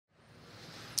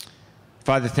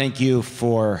Father, thank you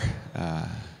for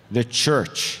the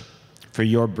church, for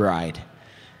your bride.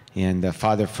 And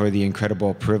Father, for the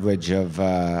incredible privilege of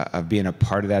being a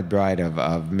part of that bride,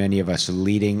 of many of us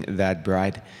leading that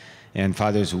bride. And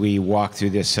Father, as we walk through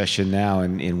this session now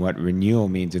in what renewal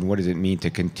means and what does it mean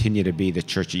to continue to be the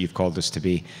church that you've called us to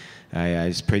be, I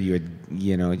just pray you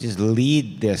would, just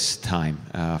lead this time.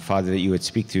 Father, that you would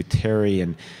speak through Terry,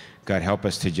 and God, help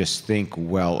us to just think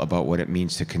well about what it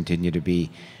means to continue to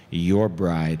be your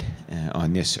bride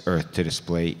on this earth to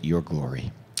display your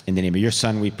glory. In the name of your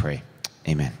Son, we pray.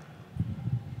 Amen.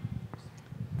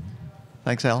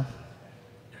 Thanks, Al.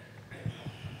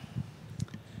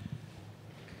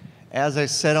 As I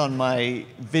said on my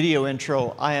video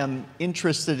intro, I am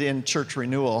interested in church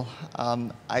renewal.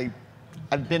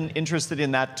 I've been interested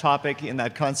in that topic, in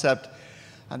that concept,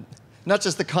 not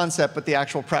just the concept, but the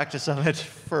actual practice of it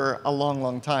for a long,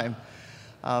 long time.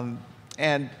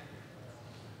 And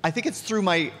I think it's through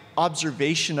my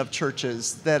observation of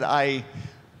churches that I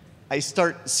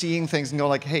start seeing things and go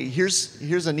like, hey,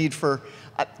 here's a need for,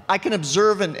 I can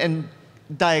observe and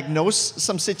diagnose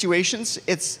some situations.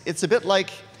 It's a bit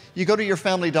like you go to your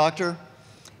family doctor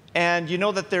and you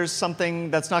know that there's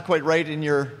something that's not quite right in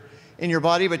your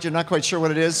body, but you're not quite sure what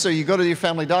it is. So you go to your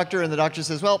family doctor and the doctor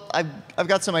says, well, I've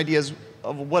got some ideas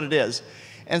of what it is.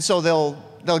 And so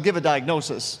they'll give a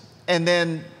diagnosis. And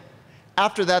then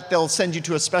after that, they'll send you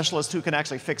to a specialist who can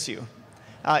actually fix you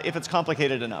if it's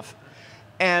complicated enough.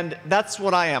 And that's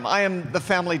what I am. I am the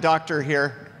family doctor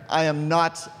here. I am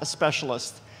not a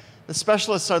specialist. The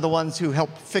specialists are the ones who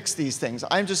help fix these things.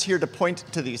 I'm just here to point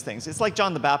to these things. It's like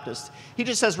John the Baptist. He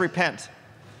just says repent.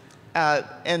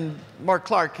 And Mark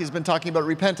Clark, he's been talking about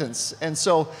repentance. And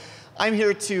so I'm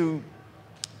here to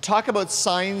talk about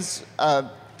signs,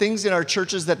 things in our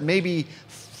churches that may be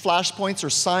flashpoints or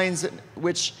signs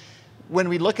which, when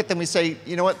we look at them, we say,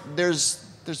 you know what, there's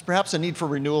perhaps a need for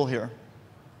renewal here.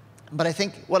 But I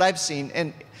think what I've seen,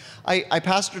 and I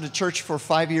pastored a church for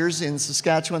 5 years in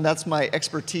Saskatchewan. That's my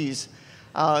expertise.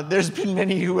 There's been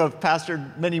many who have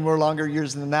pastored many more longer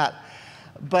years than that.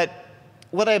 But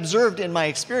what I observed in my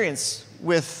experience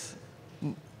with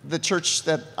the church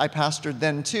that I pastored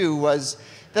then too was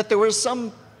that there were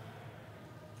some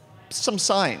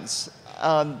signs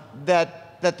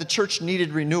that the church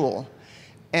needed renewal.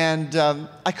 And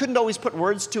I couldn't always put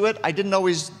words to it. I didn't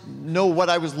always know what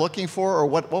I was looking for or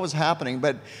what was happening.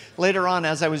 But later on,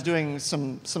 as I was doing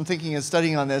some thinking and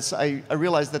studying on this, I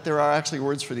realized that there are actually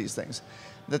words for these things,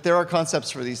 that there are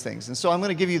concepts for these things. And so I'm going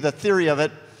to give you the theory of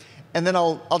it, and then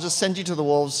I'll just send you to the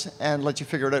wolves and let you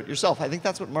figure it out yourself. I think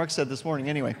that's what Mark said this morning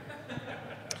anyway.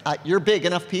 You're big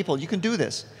enough people. You can do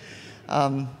this.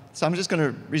 So I'm just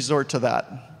going to resort to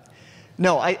that.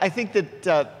 No, I think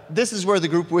that this is where the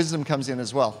group wisdom comes in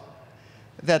as well.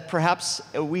 That perhaps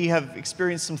we have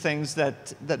experienced some things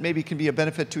that maybe can be a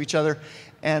benefit to each other,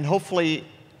 and hopefully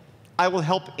I will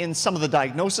help in some of the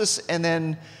diagnosis, and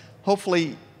then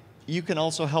hopefully you can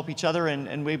also help each other,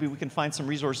 and maybe we can find some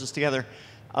resources together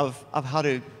of how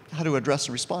to address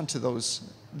and respond to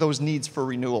those needs for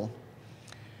renewal.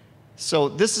 So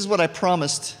this is what I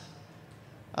promised.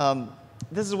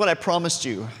 This is what I promised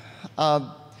you.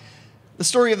 The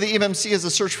story of the EMMC is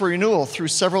a search for renewal through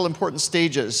several important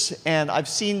stages, and I've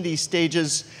seen these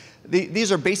stages.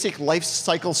 These are basic life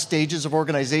cycle stages of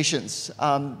organizations.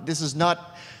 This is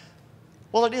not,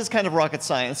 well, it is kind of rocket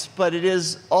science, but it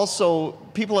is also,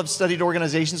 people have studied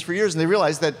organizations for years, and they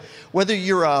realize that whether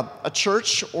you're a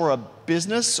church or a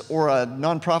business or a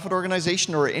nonprofit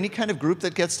organization or any kind of group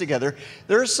that gets together,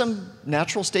 there are some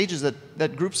natural stages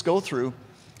that groups go through,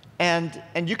 and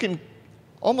you can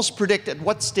almost predict at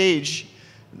what stage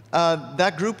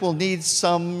that group will need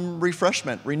some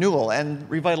refreshment, renewal, and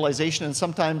revitalization. And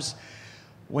sometimes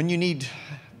when you need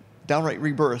downright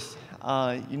rebirth,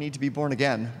 you need to be born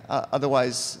again.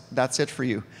 Otherwise, that's it for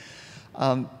you.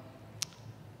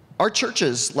 Our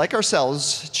churches, like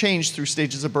ourselves, change through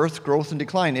stages of birth, growth, and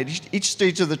decline. At each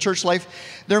stage of the church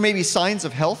life, there may be signs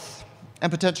of health and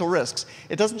potential risks.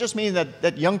 It doesn't just mean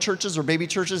that young churches or baby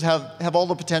churches have all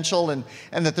the potential and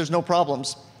that there's no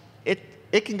problems.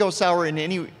 It can go sour in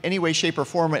any way, shape, or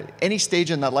form at any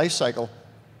stage in that life cycle.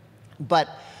 But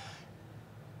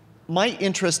my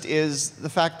interest is the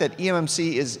fact that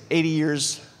EMMC is 80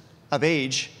 years of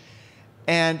age.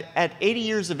 And at 80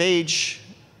 years of age,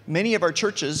 many of our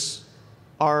churches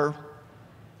are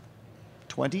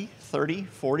 20, 30,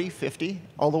 40, 50,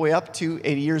 all the way up to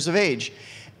 80 years of age.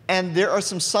 And there are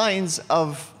some signs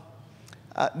of,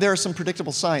 there are some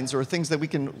predictable signs or things that we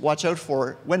can watch out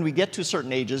for when we get to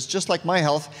certain ages. Just like my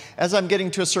health, as I'm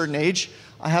getting to a certain age,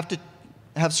 I have to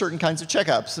have certain kinds of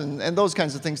checkups and those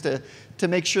kinds of things to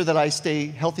make sure that I stay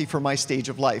healthy for my stage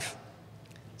of life.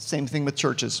 Same thing with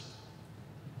churches.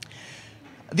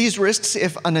 These risks,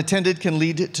 if unattended, can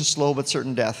lead to slow but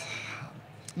certain death.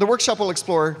 The workshop will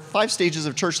explore 5 stages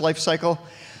of church life cycle.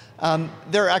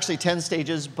 There are actually 10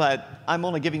 stages, but I'm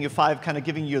only giving you 5, kind of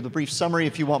giving you the brief summary.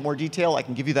 If you want more detail, I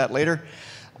can give you that later.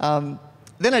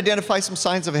 Then identify some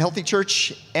signs of a healthy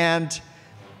church, and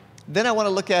then I want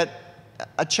to look at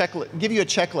a checklist, give you a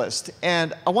checklist,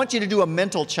 and I want you to do a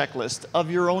mental checklist of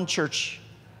your own church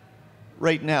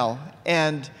right now.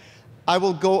 And I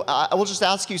will just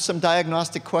ask you some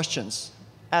diagnostic questions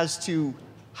as to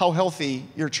how healthy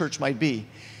your church might be,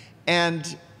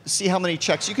 and see how many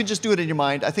checks. You can just do it in your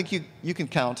mind. I think you can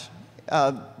count.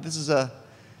 This is a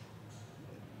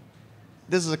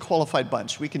qualified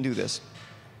bunch. We can do this.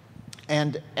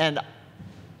 And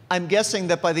I'm guessing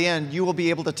that by the end, you will be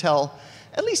able to tell,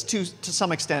 at least to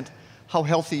some extent, how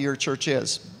healthy your church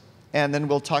is. And then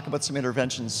we'll talk about some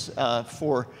interventions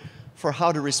for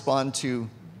how to respond to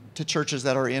churches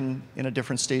that are in a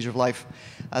different stage of life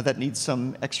that need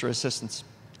some extra assistance.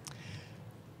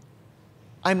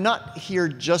 I'm not here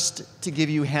just to give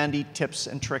you handy tips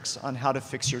and tricks on how to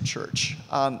fix your church.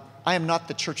 I am not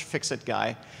the church fix-it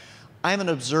guy. I'm an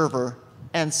observer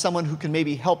and someone who can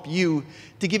maybe help you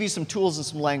to give you some tools and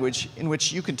some language in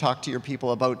which you can talk to your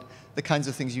people about the kinds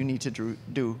of things you need to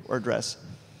do or address.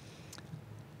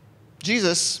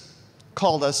 Jesus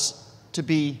called us to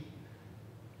be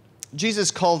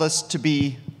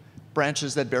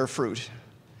branches that bear fruit.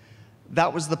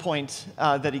 That was the point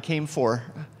that he came for.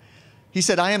 He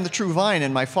said, I am the true vine,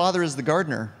 and my Father is the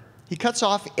gardener. He cuts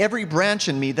off every branch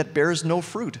in me that bears no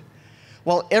fruit,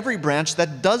 while every branch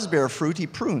that does bear fruit, he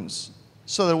prunes,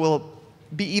 so that it will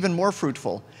be even more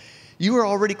fruitful. You are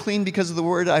already clean because of the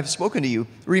word I've spoken to you.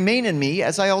 Remain in me,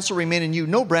 as I also remain in you.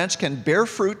 No branch can bear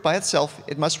fruit by itself.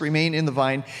 It must remain in the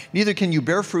vine. Neither can you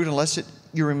bear fruit unless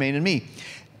you remain in me.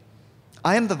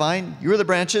 I am the vine, you are the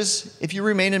branches. If you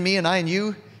remain in me and I in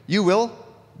you, you will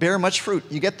bear much fruit.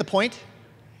 You get the point?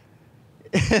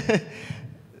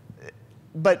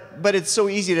 But it's so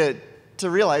easy to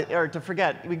realize or to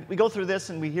forget. We go through this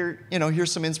and we hear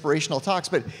some inspirational talks,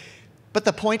 but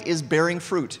the point is bearing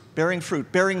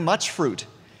bearing much fruit.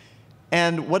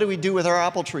 And what do we do with our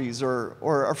apple trees or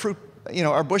our fruit,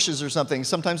 our bushes or something?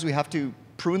 Sometimes we have to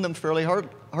prune them fairly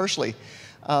harshly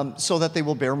so that they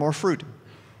will bear more fruit.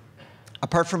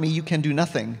 Apart from me, you can do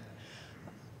nothing.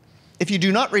 If you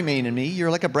do not remain in me, you're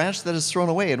like a branch that is thrown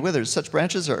away and withers. Such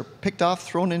branches are picked off,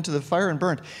 thrown into the fire, and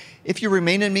burnt. If you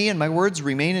remain in me and my words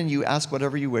remain in you, ask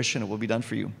whatever you wish, and it will be done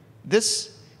for you.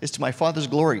 This is to my Father's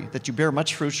glory, that you bear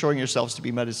much fruit, showing yourselves to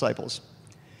be my disciples.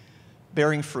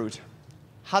 Bearing fruit.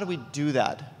 How do we do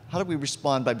that? How do we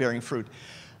respond by bearing fruit?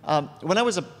 When I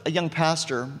was a young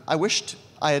pastor, I wished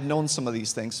I had known some of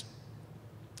these things.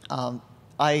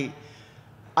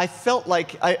 I felt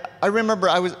like, I remember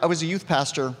I was a youth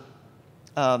pastor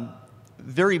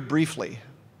very briefly.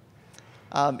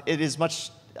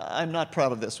 I'm not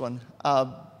proud of this one,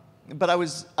 but I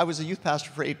was a youth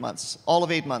pastor for 8 months, all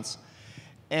of 8 months.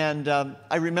 And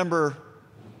I remember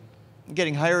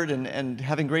getting hired and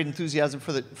having great enthusiasm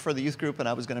for the youth group, and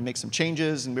I was going to make some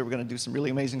changes, and we were going to do some really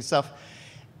amazing stuff.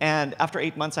 And after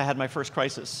 8 months, I had my first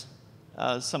crisis.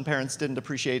 Some parents didn't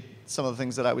appreciate some of the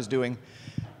things that I was doing.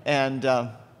 And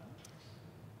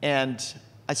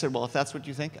I said, well, if that's what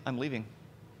you think, I'm leaving.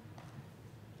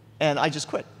 And I just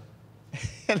quit.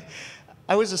 And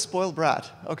I was a spoiled brat,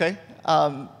 okay?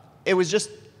 It was just,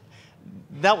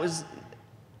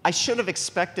 I should have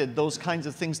expected those kinds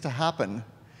of things to happen.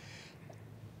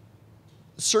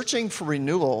 Searching for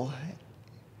renewal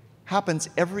happens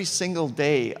every single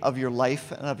day of your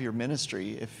life and of your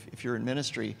ministry, if you're in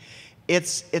ministry.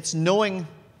 It's knowing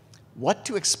what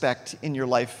to expect in your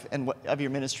life and of your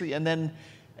ministry, and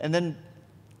then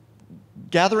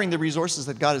gathering the resources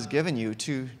that God has given you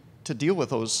to deal with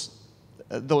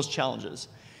those challenges.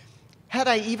 Had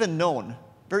I even known,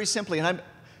 very simply, and I'm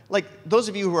like those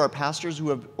of you who are pastors who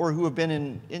have been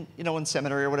in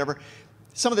seminary or whatever,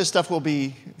 some of this stuff will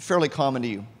be fairly common to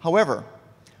you. However,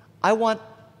 I want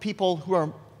people who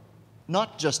are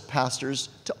not just pastors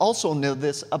to also know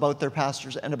this about their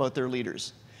pastors and about their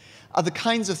leaders, the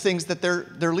kinds of things that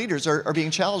their leaders are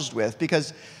being challenged with.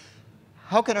 Because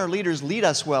how can our leaders lead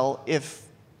us well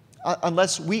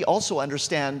unless we also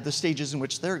understand the stages in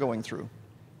which they're going through?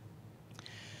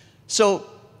 So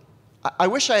I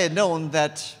wish I had known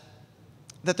that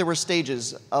there were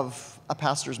stages of a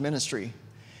pastor's ministry,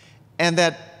 and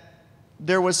that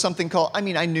there was something called,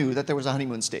 I knew that there was a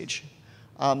honeymoon stage.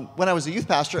 When I was a youth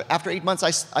pastor, after 8 months,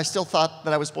 I still thought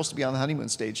that I was supposed to be on the honeymoon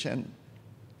stage, and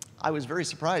I was very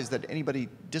surprised that anybody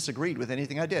disagreed with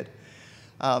anything I did,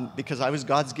 because I was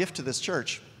God's gift to this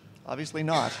church. Obviously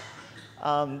not.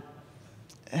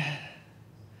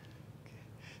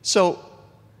 So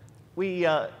we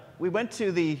went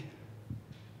to the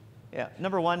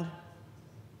number 1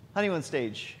 honeymoon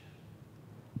stage.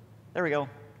 There we go.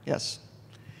 Yes.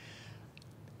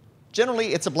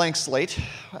 Generally, it's a blank slate,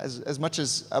 as much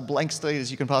as a blank slate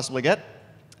as you can possibly get,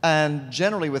 and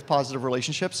generally with positive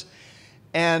relationships.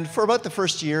 And for about the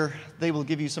first year, they will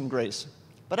give you some grace.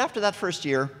 But after that first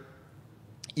year,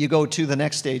 you go to the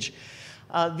next stage,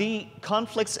 the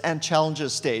conflicts and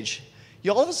challenges stage.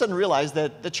 You all of a sudden realize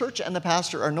that the church and the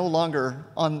pastor are no longer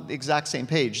on the exact same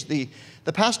page. The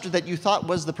pastor that you thought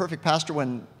was the perfect pastor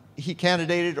when he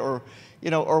candidated, or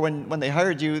when they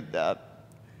hired you,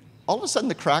 all of a sudden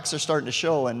the cracks are starting to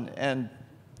show, and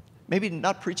maybe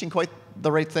not preaching quite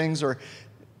the right things, or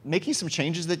making some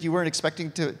changes that you weren't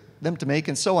expecting them to make,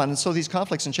 and so on. And so these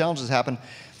conflicts and challenges happen.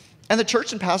 And the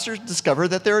church and pastors discover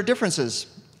that there are differences.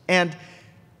 And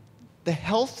the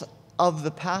health of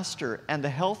the pastor and the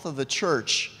health of the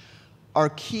church are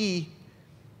key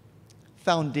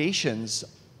foundations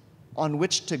on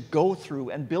which to go through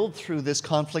and build through this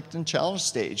conflict and challenge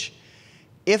stage.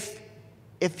 If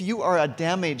you are a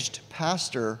damaged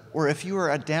pastor, or if you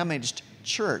are a damaged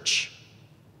church,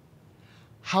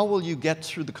 how will you get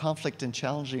through the conflict and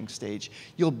challenging stage?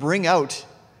 You'll bring out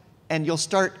and you'll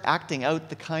start acting out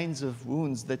the kinds of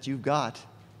wounds that you've got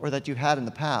or that you had in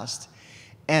the past.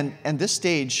 And this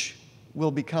stage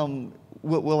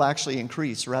will actually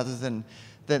increase rather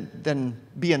than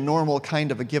be a normal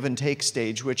kind of a give and take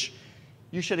stage, which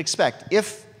you should expect.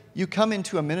 If you come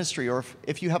into a ministry, or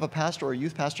if you have a pastor or a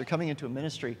youth pastor coming into a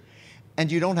ministry,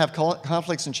 and you don't have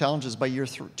conflicts and challenges by year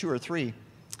 2 or 3,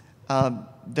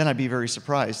 then I'd be very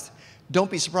surprised.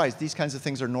 Don't be surprised. These kinds of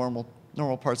things are normal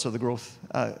parts of the growth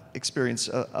experience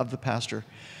of the pastor.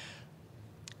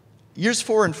 Years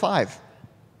 4 and 5.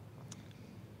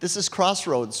 This is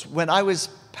crossroads. When I was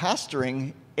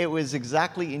pastoring, it was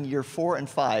exactly in year 4 and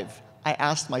 5. I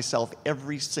asked myself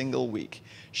every single week,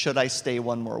 should I stay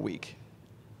one more week?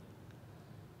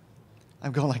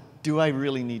 I'm going like, do I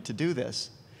really need to do this?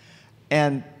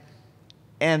 And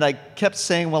I kept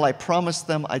saying, well, I promised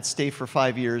them I'd stay for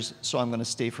 5 years, so I'm going to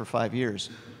stay for 5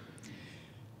 years.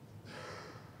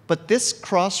 But this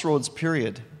crossroads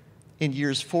period in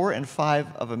years 4 and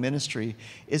 5 of a ministry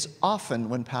is often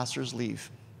when pastors leave.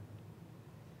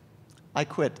 I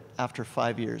quit after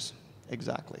 5 years,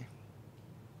 exactly.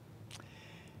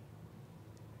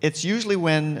 It's usually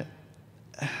when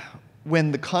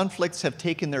the conflicts have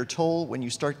taken their toll, when you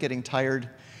start getting tired,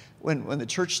 when the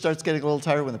church starts getting a little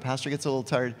tired, when the pastor gets a little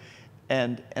tired,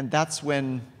 and that's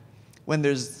when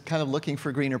there's kind of looking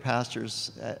for greener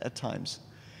pastures at times.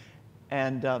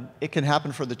 And it can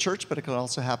happen for the church, but it can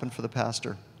also happen for the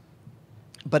pastor.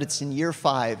 But it's in year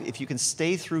 5. If you can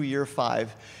stay through year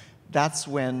 5, that's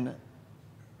when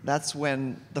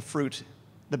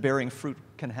the bearing fruit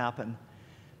can happen.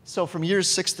 So from years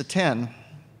 6 to 10,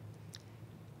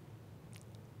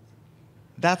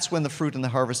 that's when the fruit and the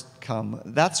harvest come.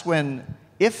 That's when,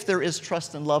 if there is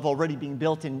trust and love already being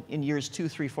built in years 2,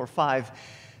 3, 4, 5,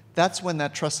 that's when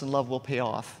that trust and love will pay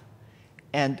off.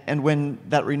 And when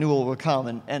that renewal will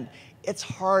come. And it's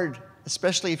hard,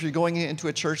 especially if you're going into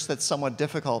a church that's somewhat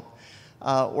difficult,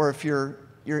 or if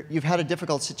you've had a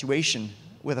difficult situation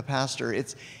with a pastor.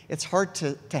 It's hard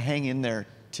to hang in there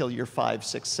till you're 5,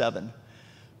 6, 7.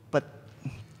 But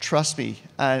trust me,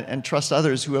 and trust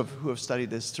others who have studied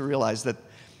this to realize that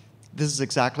this is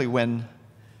exactly when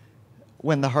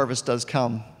the harvest does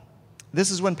come. This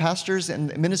is when pastors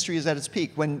and ministry is at its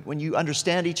peak, when you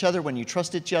understand each other, when you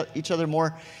trust each other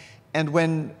more, and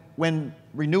when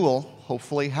renewal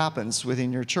hopefully happens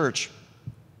within your church.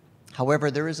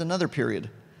 However, there is another period,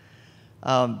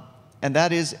 and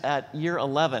that is at year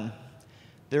 11.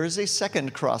 There is a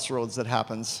second crossroads that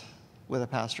happens with a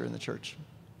pastor in the church.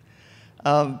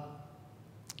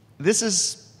 This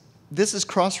is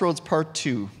crossroads part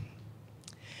 2.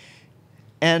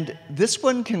 And this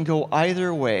one can go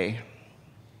either way.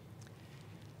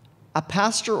 A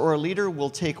pastor or a leader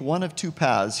will take one of 2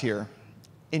 paths here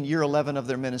in year 11 of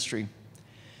their ministry.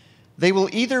 They will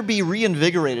either be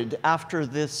reinvigorated after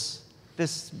this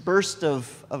burst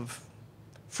of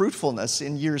fruitfulness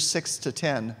in years 6 to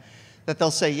 10, that they'll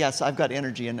say, yes, I've got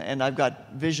energy and I've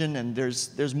got vision, and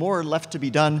there's more left to be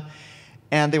done,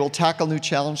 and they will tackle new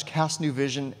challenge, cast new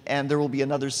vision, and there will be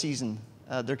another season.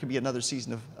 There could be another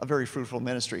season of a very fruitful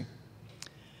ministry.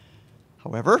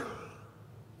 However,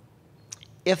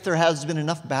 if there has been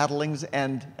enough battlings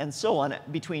and so on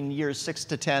between years 6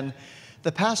 to 10,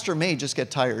 the pastor may just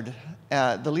get tired.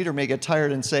 The leader may get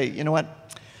tired and say, you know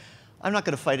what, I'm not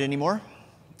going to fight anymore.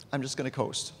 I'm just going to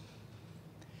coast.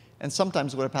 And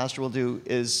sometimes what a pastor will do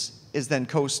is then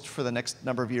coast for the next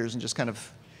number of years and just kind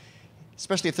of,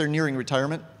 especially if they're nearing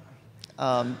retirement,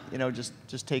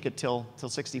 just take it till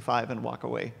 65 and walk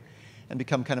away and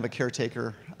become kind of a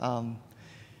caretaker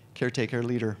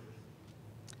leader.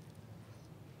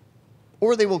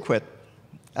 Or they will quit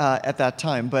at that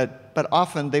time, but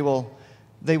often they will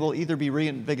either be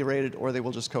reinvigorated or they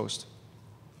will just coast,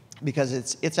 because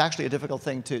it's actually a difficult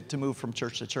thing to move from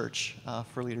church to church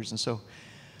for leaders. And so,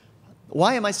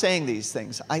 why am I saying these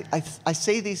things? I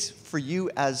say these for you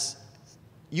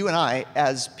and I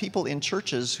as people in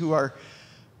churches who are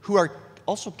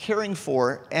also caring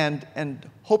for and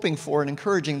hoping for and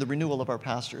encouraging the renewal of our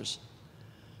pastors.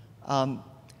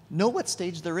 Know what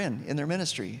stage they're in their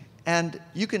ministry, and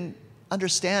you can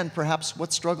understand perhaps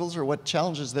what struggles or what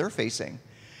challenges they're facing,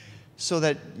 so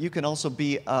that you can also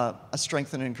be a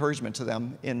strength and encouragement to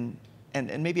them and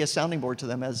maybe a sounding board to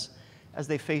them as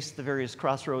they face the various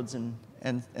crossroads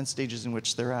and stages in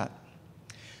which they're at.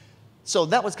 So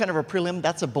that was kind of a prelim.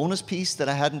 That's a bonus piece that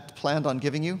I hadn't planned on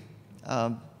giving you.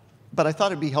 But I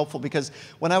thought it'd be helpful, because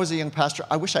when I was a young pastor,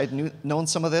 I wish I had known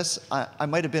some of this. I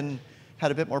might have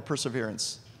had a bit more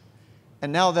perseverance.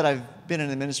 And now that I've been in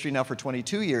the ministry now for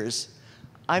 22 years,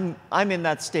 I'm in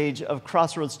that stage of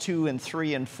crossroads 2 and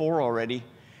 3 and 4 already,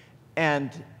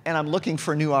 and I'm looking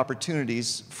for new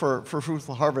opportunities for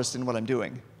fruitful harvest in what I'm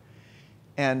doing.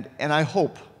 And I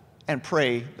hope and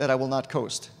pray that I will not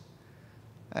coast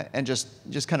and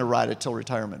just kind of ride it till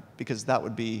retirement, because that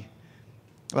would be,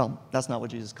 well, that's not what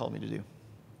Jesus called me to do.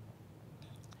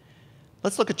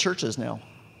 Let's look at churches now.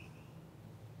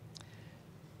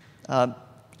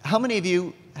 How many of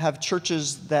you have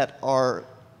churches that are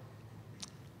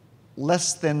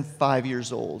less than 5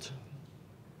 years old?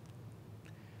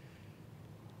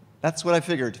 That's what I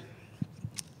figured.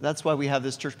 That's why we have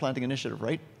this church planting initiative,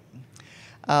 right?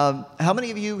 How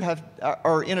many of you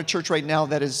are in a church right now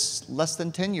that is less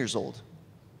than 10 years old?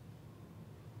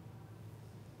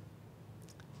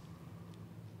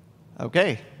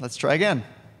 Okay, let's try again.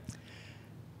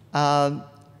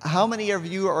 How many of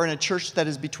you are in a church that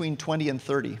is between 20 and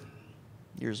 30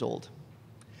 years old?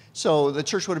 So the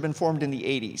church would have been formed in the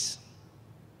 80s,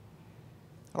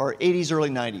 or 80s, early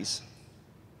 90s.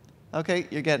 Okay,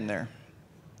 you're getting there.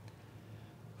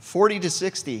 40 to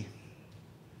 60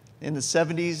 in the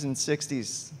 70s and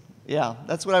 60s. Yeah,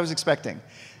 that's what I was expecting.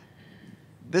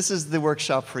 This is the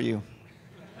workshop for you.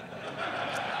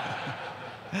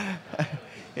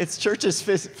 It's churches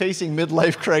facing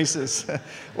midlife crisis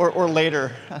or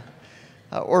later,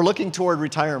 or looking toward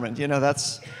retirement. You know,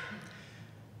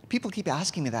 people keep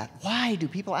asking me that. Why do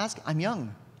people ask? I'm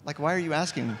young. Like, why are you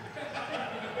asking me?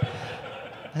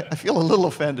 I feel a little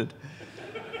offended.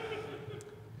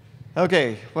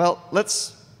 Okay, well,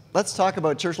 let's talk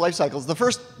about church life cycles. The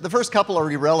first couple are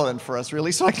irrelevant for us,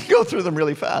 really, so I can go through them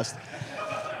really fast.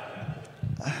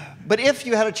 But if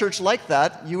you had a church like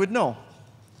that, you would know.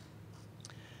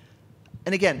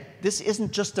 And again, this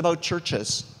isn't just about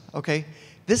churches, okay?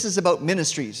 This is about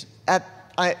ministries.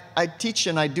 I teach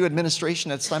and I do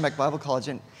administration at Steinbach Bible College,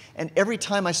 and every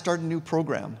time I start a new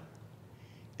program,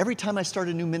 every time I start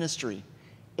a new ministry,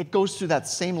 it goes through that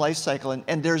same life cycle,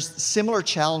 and there's similar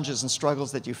challenges and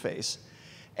struggles that you face.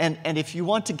 And if you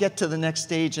want to get to the next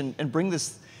stage and bring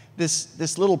this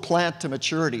little plant to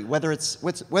maturity, whether it's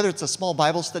a small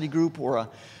Bible study group or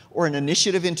an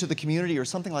initiative into the community or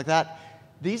something like that,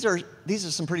 these are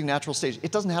some pretty natural stages.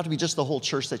 It doesn't have to be just the whole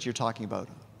church that you're talking about.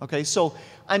 Okay, so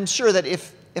I'm sure that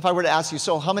if I were to ask you,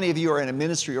 so how many of you are in a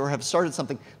ministry or have started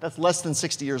something that's less than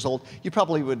 60 years old, you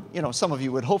probably would, some of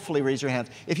you would hopefully raise your hands.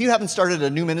 If you haven't started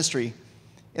a new ministry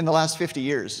in the last 50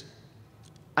 years,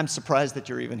 I'm surprised that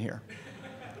you're even here.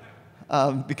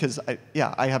 Because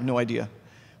I have no idea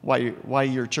why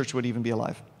your church would even be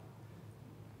alive.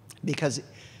 Because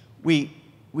we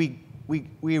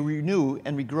renew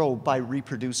and we grow by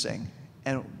reproducing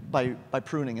and by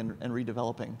pruning and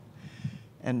redeveloping.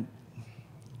 And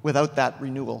without that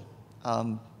renewal,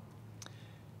 all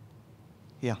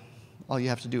you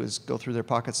have to do is go through their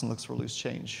pockets and look for loose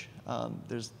change.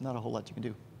 There's not a whole lot you can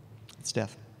do. It's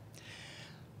death.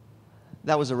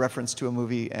 That was a reference to a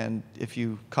movie, and if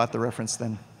you caught the reference,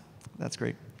 then that's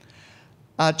great.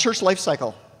 Church life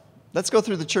cycle. Let's go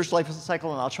through the church life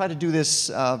cycle, and I'll try to do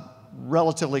this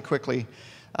relatively quickly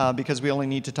because we only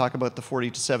need to talk about the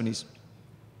 40 to 70s.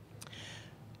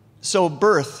 So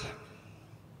birth.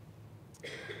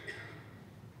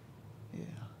 Yeah.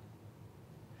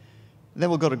 Then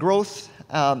we'll go to growth,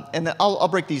 and then I'll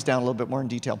break these down a little bit more in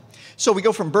detail. So we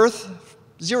go from birth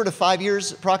 0 to 5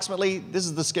 years approximately, this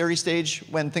is the scary stage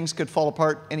when things could fall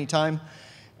apart anytime,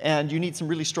 and you need some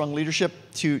really strong leadership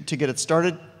to get it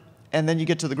started. And then you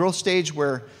get to the growth stage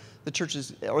where the church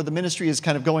is, or the ministry is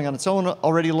kind of going on its own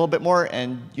already a little bit more,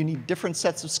 and you need different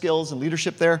sets of skills and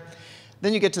leadership there.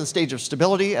 Then you get to the stage of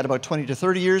stability at about 20 to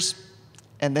 30 years,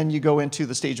 and then you go into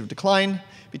the stage of decline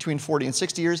between 40 and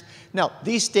 60 years. Now,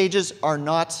 these stages are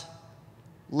not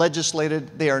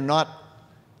legislated. They are not,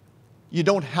 you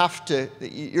don't have to,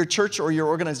 your church or your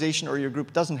organization or your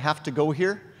group doesn't have to go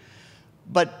here.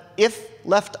 But if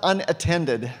left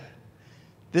unattended,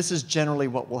 this is generally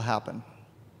what will happen.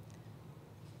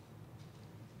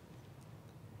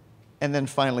 And then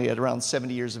finally, at around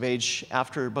 70 years of age,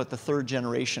 after about the third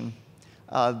generation,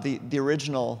 the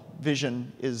original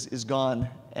vision is gone.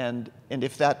 And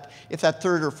if that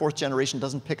third or fourth generation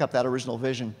doesn't pick up that original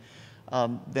vision,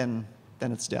 then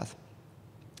it's death.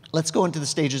 Let's go into the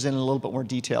stages in a little bit more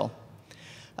detail.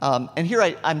 And here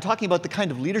I'm talking about the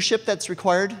kind of leadership that's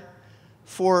required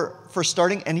for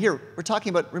starting. And here we're talking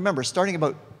about, remember, talking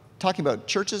about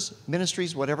churches,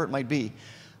 ministries, whatever it might be.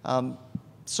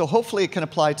 So hopefully it can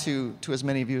apply to as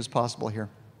many of you as possible here.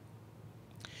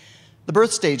 The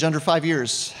birth stage, under 5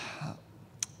 years.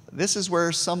 This is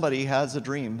where somebody has a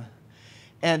dream.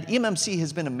 And EMMC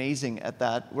has been amazing at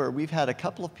that, where we've had a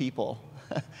couple of people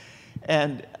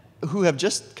and who have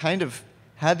just kind of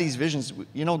had these visions.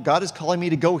 You know, God is calling me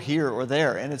to go here or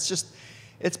there. And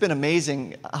it's been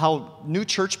amazing how new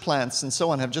church plants and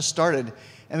so on have just started.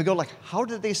 And we go like, how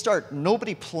did they start?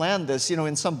 Nobody planned this, you know,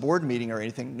 in some board meeting or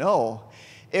anything. No.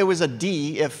 It was a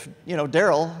D. If, you know,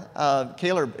 Daryl,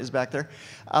 Kaler is back there.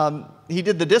 He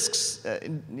did the discs,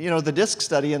 the disc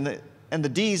study and the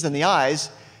D's and the I's.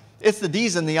 It's the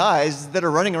D's and the I's that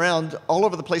are running around all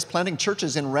over the place planting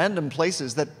churches in random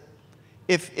places that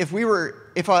I'm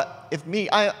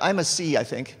a C, I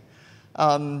think.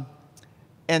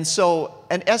 And so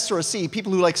an S or a C,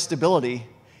 people who like stability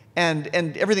and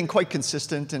everything quite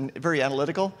consistent and very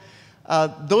analytical,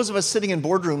 those of us sitting in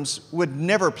boardrooms would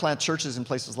never plant churches in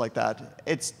places like that.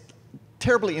 It's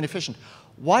terribly inefficient.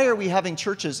 Why are we having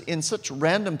churches in such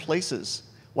random places?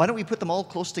 Why don't we put them all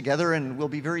close together and we'll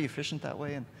be very efficient that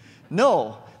way? And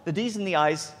no, the D's and the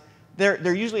I's,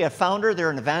 they're usually a founder,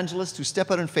 they're an evangelist who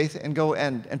step out in faith and go,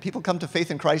 and people come to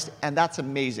faith in Christ, and that's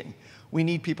amazing. We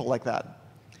need people like that.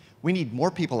 We need more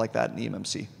people like that in the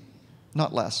EMMC,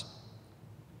 not less.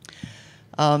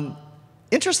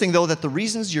 Interesting, though, that the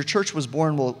reasons your church was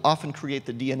born will often create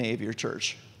the DNA of your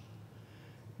church.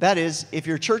 That is, if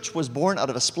your church was born out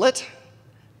of a split,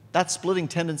 that splitting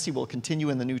tendency will continue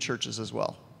in the new churches as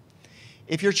well.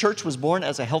 If your church was born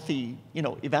as a healthy,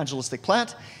 evangelistic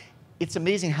plant, it's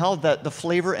amazing how the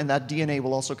flavor and that DNA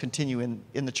will also continue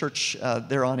in the church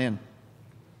thereon in.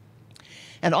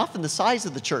 And often the size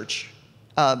of the church,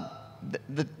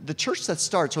 the church that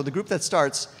starts, or the group that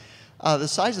starts, the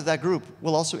size of that group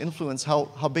will also influence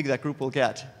how big that group will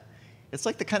get. It's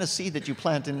like the kind of seed that you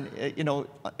plant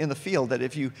in the field, that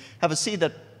if you have a seed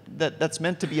that's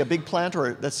meant to be a big plant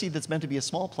or a seed that's meant to be a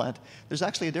small plant, there's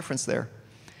actually a difference there.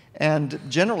 And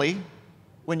generally,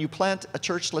 when you plant a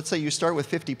church, let's say you start with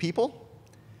 50 people,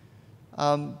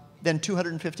 then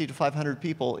 250 to 500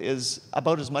 people is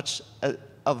about as much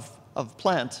of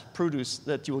plant produce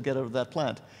that you will get out of that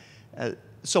plant.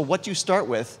 So what you start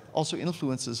with also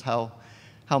influences how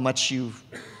much you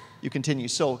continue.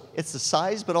 So it's the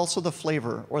size, but also the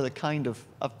flavor or the kind of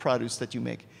produce that you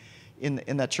make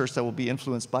in that church that will be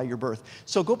influenced by your birth.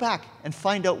 So go back and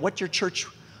find out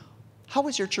how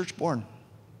was your church born?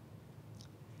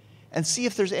 And see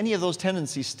if there's any of those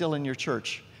tendencies still in your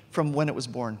church from when it was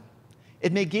born.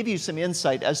 It may give you some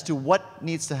insight as to what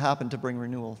needs to happen to bring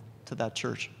renewal to that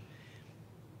church.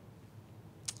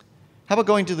 How about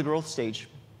going to the growth stage?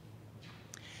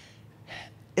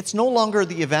 It's no longer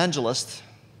the evangelist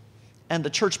and the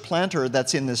church planter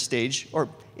that's in this stage, or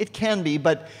it can be,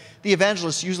 but the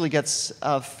evangelist usually gets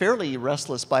fairly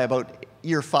restless by about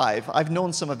year 5. I've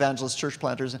known some evangelist church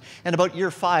planters, and about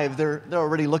year 5, they're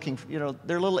already looking,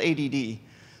 they're a little ADD.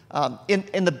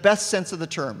 In the best sense of the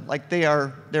term, like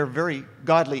they're very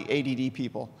godly ADD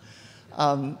people.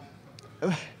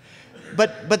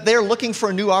 But they're looking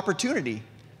for a new opportunity,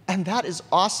 and that is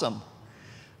awesome.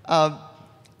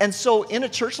 And so in a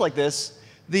church like this,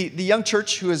 the young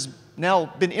church who has now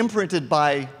been imprinted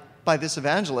by this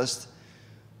evangelist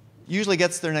usually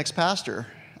gets their next pastor.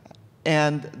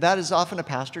 And that is often a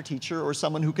pastor, teacher, or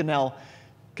someone who can now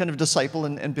kind of disciple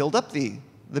and build up the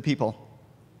people.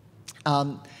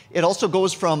 It also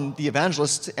goes from the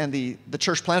evangelist and the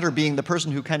church planter being the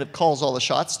person who kind of calls all the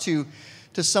shots to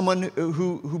to someone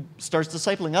who starts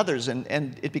discipling others,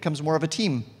 and it becomes more of a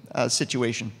team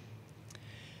situation.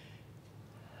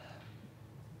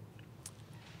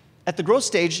 At the growth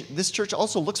stage, this church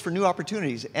also looks for new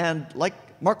opportunities. And like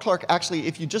Mark Clark, actually,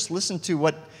 if you just listen to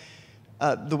what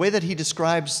the way that he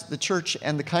describes the church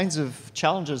and the kinds of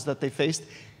challenges that they faced,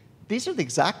 these are the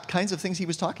exact kinds of things he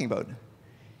was talking about.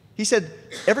 He said,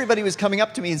 everybody was coming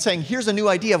up to me and saying, here's a new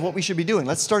idea of what we should be doing.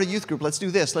 Let's start a youth group. Let's do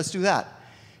this. Let's do that.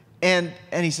 And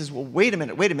he says, well, wait a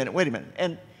minute.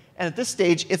 And at this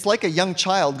stage, it's like a young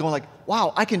child going like,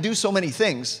 wow, I can do so many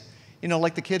things. You know,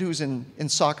 like the kid who's in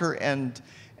soccer and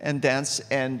dance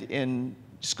and in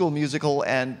school musical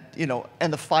and, you know,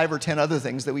 and the 5 or 10 other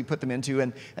things that we put them into,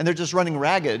 and they're just running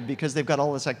ragged because they've got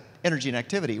all this energy and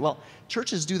activity. Well,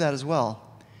 churches do that as well.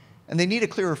 And they need a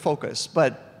clearer focus,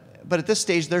 but at this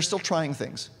stage, they're still trying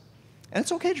things. And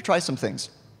it's okay to try some things.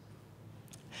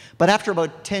 But after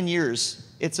about 10 years,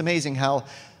 it's amazing how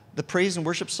the praise and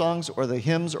worship songs or the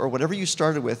hymns or whatever you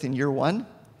started with in year 1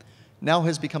 now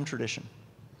has become tradition.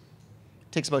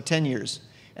 It takes about 10 years.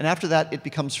 And after that, it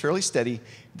becomes fairly steady.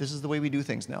 This is the way we do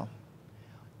things now.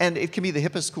 And it can be the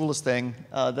hippest, coolest thing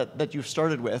that you've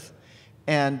started with.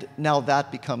 And now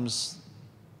that becomes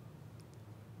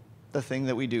the thing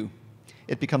that we do.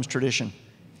 It becomes tradition.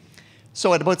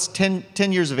 So at about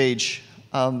 10 years of age,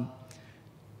 a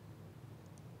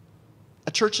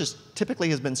church typically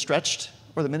has been stretched,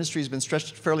 or the ministry has been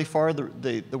stretched fairly far.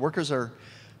 The workers are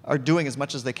doing as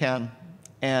much as they can,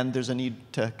 and there's a need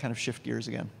to kind of shift gears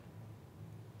again.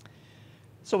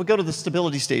 So we go to the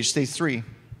stability stage, stage 3.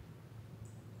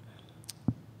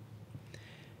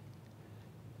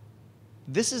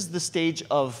 This is the stage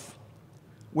of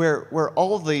where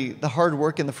all of the hard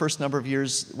work in the first number of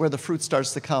years, where the fruit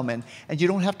starts to come, and you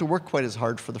don't have to work quite as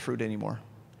hard for the fruit anymore.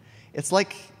 It's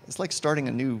like starting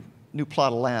a new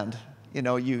plot of land. You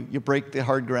know, you break the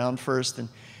hard ground first,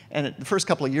 and the first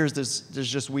couple of years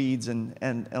there's just weeds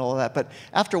and all of that. But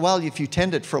after a while, if you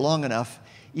tend it for long enough,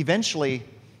 eventually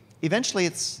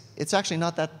it's actually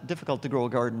not that difficult to grow a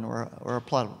garden or a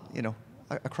plot, you know,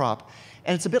 a crop.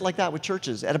 And it's a bit like that with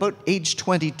churches. At about age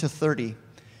 20 to 30,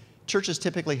 churches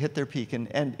typically hit their peak.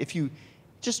 And if you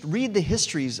just read the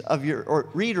histories of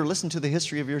read or listen to the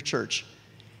history of your church,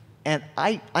 and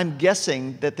I'm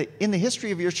guessing that in the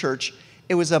history of your church,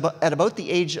 it was at about the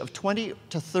age of 20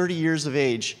 to 30 years of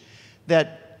age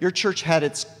that your church had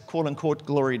its quote-unquote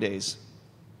glory days.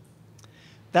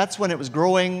 That's when it was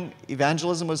growing,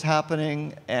 evangelism was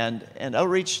happening, and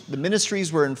outreach, the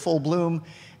ministries were in full bloom,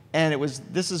 and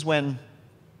this is when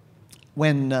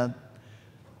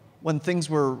things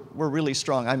were really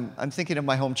strong. I'm thinking of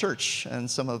my home church, and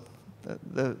some of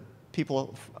the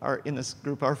people in this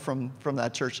group are from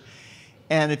that church.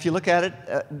 And if you look at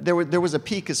it, there was a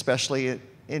peak, especially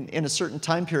in a certain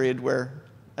time period where,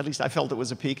 at least I felt it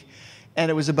was a peak, and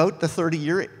it was about the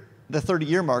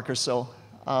 30-year mark or so,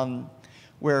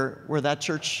 where that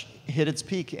church hit its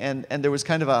peak, and there was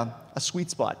kind of a sweet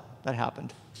spot that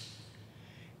happened.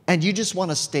 And you just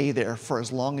want to stay there for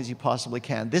as long as you possibly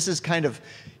can. This is kind of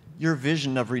your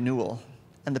vision of renewal.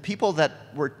 And the people that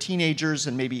were teenagers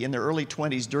and maybe in their early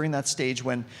 20s during that stage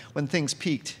when things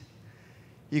peaked,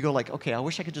 you go like, okay, I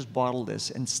wish I could just bottle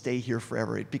this and stay here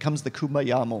forever. It becomes the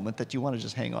kumbaya moment that you want to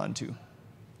just hang on to.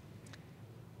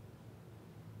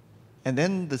 And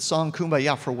then the song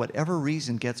Kumbaya, for whatever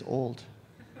reason, gets old.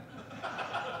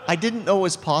 I didn't know it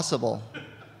was possible,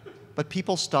 but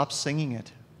people stopped singing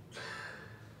it.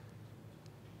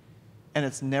 And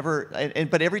it's never,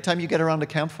 but every time you get around a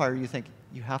campfire, you think,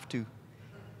 you have to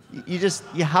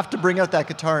bring out that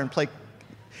guitar and play.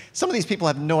 Some of these people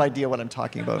have no idea what I'm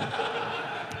talking about.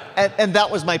 And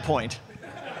that was my point.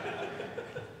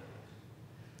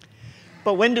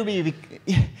 But when do we,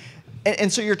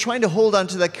 and so you're trying to hold on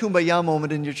to that kumbaya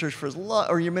moment in your church for as long,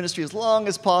 or your ministry as long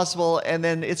as possible, and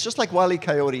then it's just like Wile E.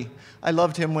 Coyote. I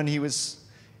loved him when he was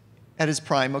at his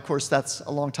prime. Of course, that's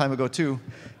a long time ago too.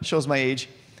 Shows my age.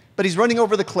 But he's running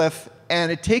over the cliff,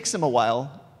 and it takes him a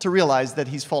while to realize that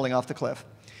he's falling off the cliff.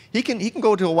 He can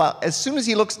go to a while. As soon as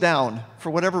he looks down, for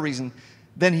whatever reason,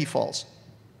 then he falls.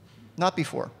 Not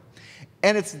before.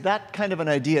 And it's that kind of an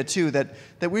idea, too, that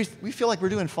we feel like we're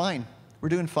doing fine. We're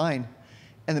doing fine.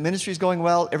 And the ministry's going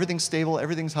well, everything's stable,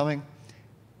 everything's humming.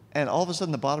 And all of a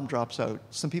sudden, the bottom drops out.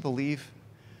 Some people leave,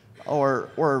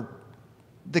 or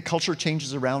the culture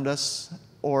changes around us,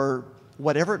 or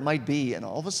whatever it might be, and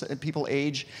all of a sudden people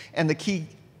age, and the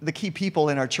key people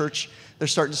in our church, they're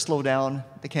starting to slow down.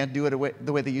 They can't do it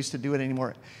the way they used to do it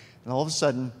anymore. And all of a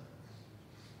sudden,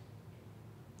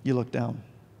 you look down.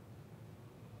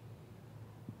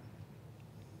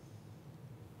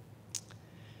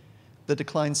 The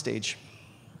decline stage.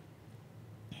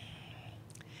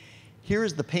 here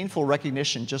is the painful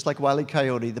recognition, just like Wile E.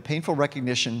 Coyote, the painful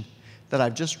recognition that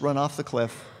I've just run off the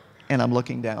cliff and I'm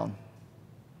looking down.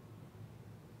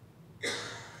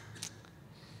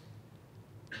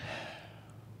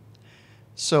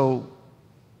 So,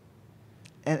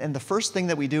 and the first thing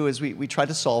that we do is we try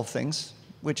to solve things,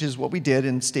 which is what we did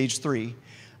in stage 3.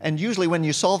 And usually when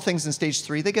you solve things in stage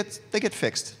 3, they get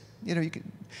fixed. You know,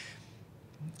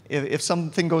 if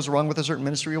something goes wrong with a certain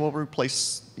ministry, we'll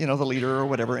replace, you know, the leader or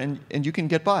whatever, and you can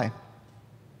get by.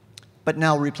 But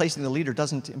now replacing the leader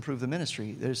doesn't improve the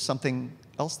ministry. There's something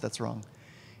else that's wrong.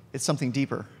 It's something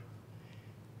deeper.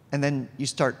 And then you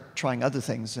start trying other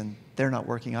things, and they're not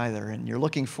working either, and you're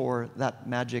looking for that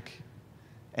magic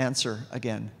answer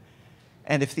again.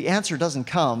 And if the answer doesn't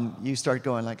come, you start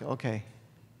going like, okay,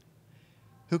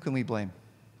 who can we blame?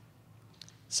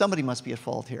 Somebody must be at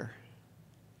fault here.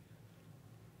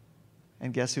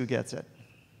 And guess who gets it?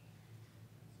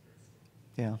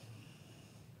 Yeah.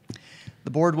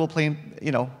 The board will blame,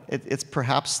 you know, it's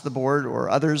perhaps the board or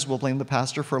others will blame the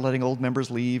pastor for letting old members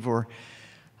leave, or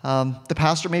the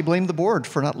pastor may blame the board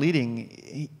for not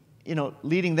leading, you know,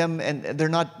 leading them, and they're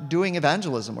not doing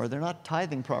evangelism, or they're not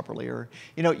tithing properly, or,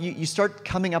 you know, you start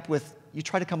coming up with, you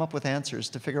try to come up with answers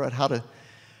to figure out how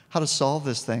to solve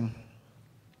this thing.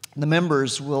 The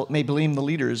members may blame the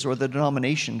leaders or the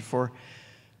denomination for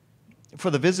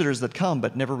the visitors that come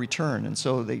but never return, and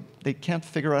so they can't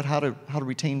figure out how to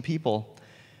retain people.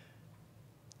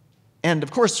 And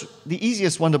of course, the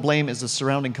easiest one to blame is the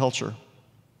surrounding culture,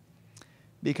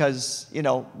 because, you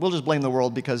know, we'll just blame the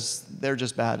world because they're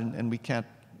just bad, and we can't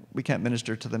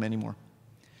minister to them anymore,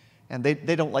 and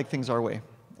they don't like things our way,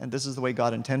 and this is the way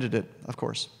God intended it. Of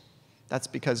course, that's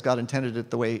because God intended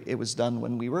it the way it was done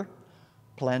when we were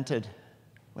planted,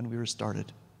 when we were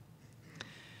started.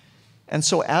 And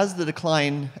so as the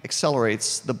decline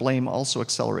accelerates, the blame also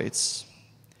accelerates.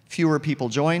 Fewer people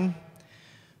join.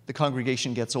 The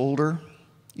congregation gets older.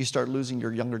 You start losing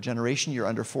your younger generation. Your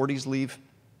under 40s leave,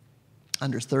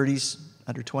 under 30s,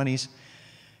 under 20s.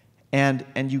 And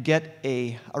you get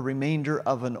a remainder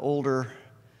of an older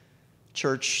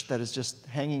church that is just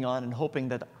hanging on and hoping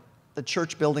that the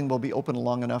church building will be open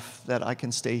long enough that I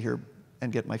can stay here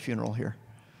and get my funeral here.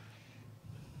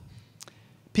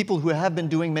 People who have been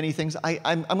doing many things,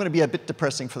 I'm going to be a bit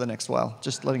depressing for the next while,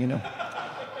 just letting you know.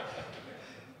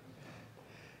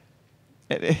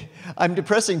 I'm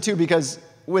depressing too because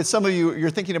with some of you, you're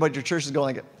thinking about your churches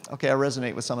going like, okay, I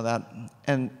resonate with some of that,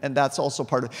 and that's also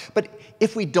part of it. But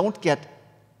if we don't get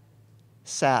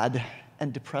sad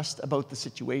and depressed about the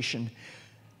situation,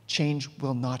 change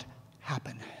will not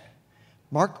happen.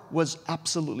 Mark was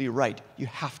absolutely right. You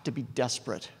have to be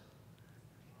desperate.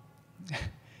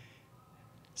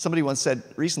 Somebody once said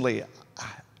recently,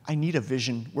 I need a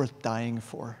vision worth dying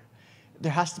for.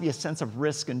 There has to be a sense of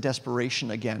risk and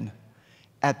desperation again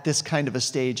at this kind of a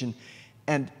stage.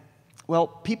 And well,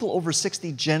 people over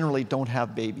 60 generally don't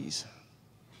have babies.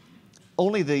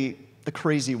 Only the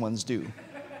crazy ones do.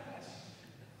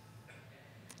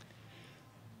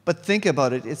 But think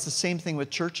about it, it's the same thing with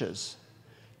churches.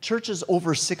 Churches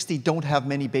over 60 don't have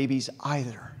many babies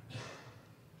either.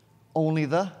 Only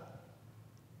the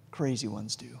crazy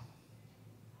ones do.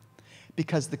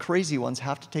 Because the crazy ones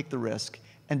have to take the risk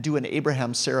and do an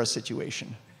Abraham-Sarah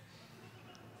situation.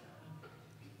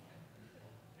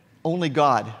 Only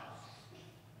God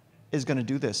is going to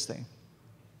do this thing.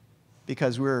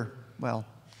 Because we're, well,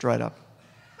 dried up.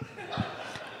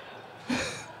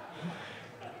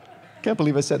 Can't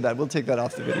believe I said that. We'll take that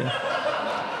off the video.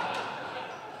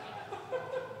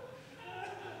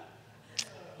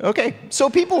 Okay, so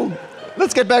people,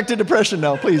 let's get back to depression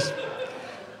now, please.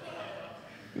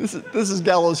 This is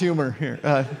gallows humor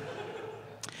here.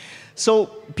 So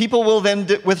people will then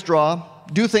withdraw,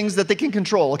 do things that they can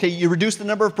control. Okay, you reduce the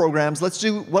number of programs. Let's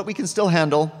do what we can still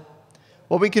handle,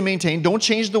 what we can maintain. Don't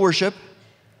change the worship.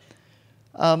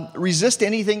 Resist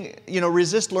anything,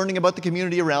 resist learning about the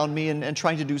community around me and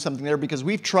trying to do something there, because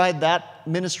we've tried that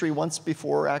ministry once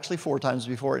before, actually 4 times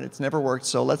before, and it's never worked.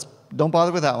 So don't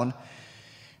bother with that one.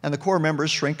 And the core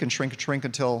members shrink and shrink and shrink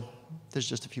until there's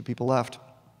just a few people left.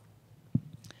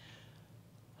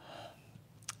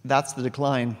 That's the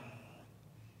decline.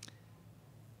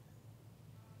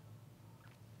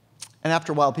 And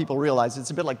after a while, people realize it's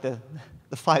a bit like the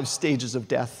 5 stages of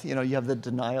death. You have the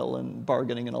denial and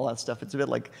bargaining and all that stuff. It's a bit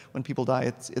like when people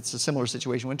die. It's a similar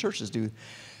situation when churches do.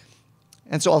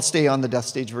 And so I'll stay on the death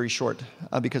stage very short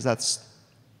because that's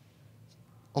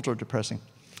ultra depressing.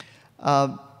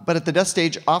 But at the death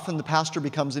stage, often the pastor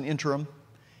becomes an interim.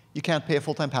 You can't pay a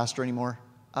full-time pastor anymore.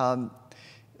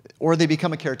 Or they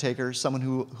become a caretaker, someone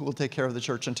who will take care of the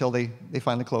church until they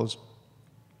finally close.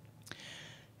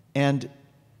 And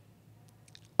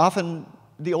often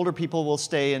the older people will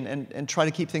stay and try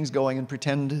to keep things going and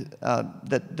pretend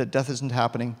that death isn't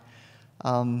happening.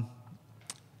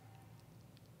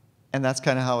 And that's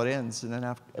kind of how it ends. And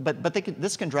then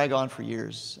this can drag on for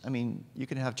years. I mean, you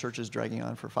can have churches dragging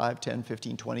on for 5, 10,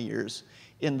 15, 20 years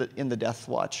in the death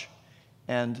watch,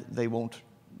 and they won't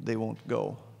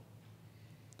go.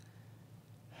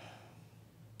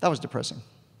 That was depressing.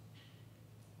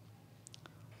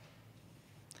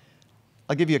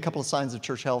 I'll give you a couple of signs of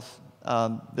church health.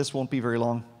 This won't be very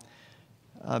long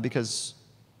because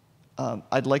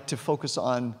I'd like to focus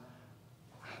on.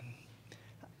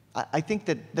 I think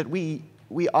that we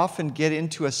often get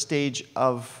into a stage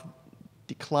of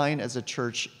decline as a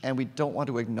church, and we don't want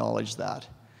to acknowledge that,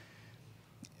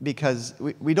 because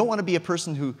we don't want to be a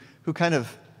person who kind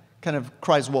of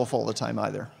cries wolf all the time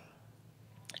either.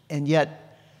 And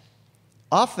yet,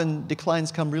 often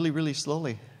declines come really, really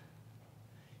slowly.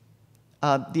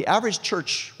 The average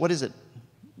church, what is it?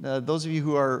 Those of you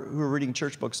who are reading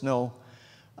church books know.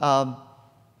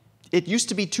 It used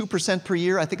to be 2% per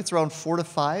year. I think it's around 4 to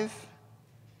 5.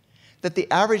 That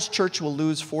the average church will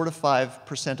lose 4 to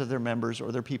 5% of their members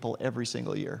or their people every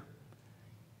single year.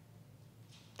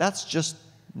 That's just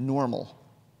normal.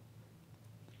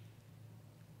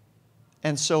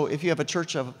 And so if you have a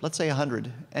church of, let's say,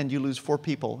 100, and you lose 4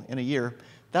 people in a year,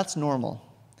 that's normal.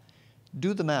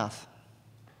 Do the math.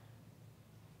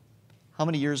 How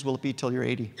many years will it be till you're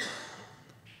 80?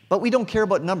 But we don't care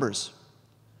about numbers.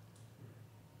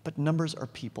 But numbers are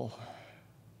people.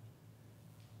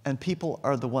 And people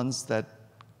are the ones that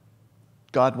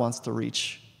God wants to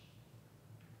reach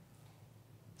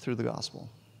through the gospel.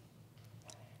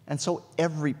 And so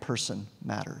every person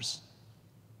matters.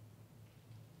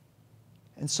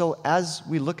 And so as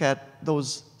we look at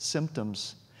those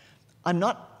symptoms, I'm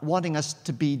not wanting us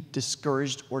to be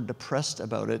discouraged or depressed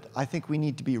about it. I think we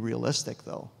need to be realistic,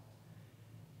 though,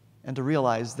 and to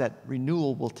realize that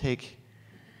renewal will take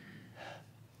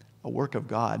a work of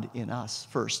God in us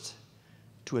first,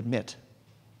 to admit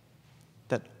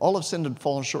that all have sinned and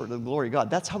fallen short of the glory of God.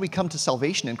 That's how we come to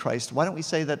salvation in Christ. Why don't we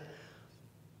say that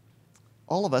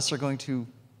all of us are going to,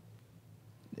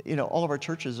 all of our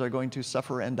churches are going to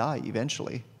suffer and die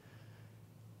eventually,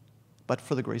 but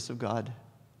for the grace of God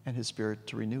and His Spirit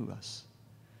to renew us.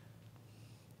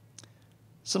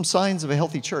 Some signs of a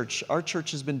healthy church. Our church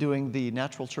has been doing the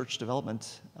Natural Church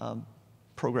Development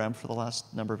program for the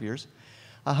last number of years.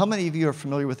 How many of you are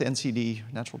familiar with NCD,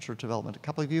 Natural Church Development? A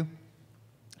couple of you?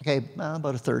 Okay,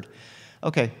 about a third.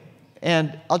 Okay,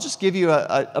 and I'll just give you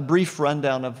a brief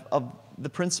rundown of the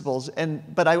principles,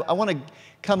 but I want to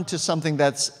come to something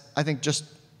that's, I think, just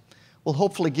will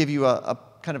hopefully give you a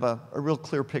kind of a real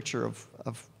clear picture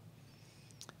of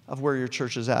where your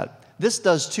church is at. This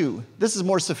does too. This is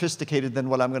more sophisticated than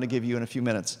what I'm going to give you in a few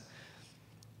minutes.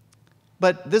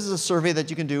 But this is a survey that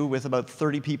you can do with about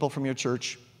 30 people from your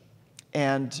church.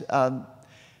 And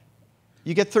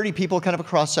you get 30 people, kind of a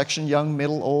cross-section, young,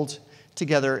 middle, old,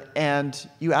 together, and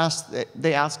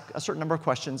they ask a certain number of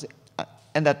questions,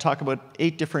 and that talk about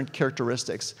 8 different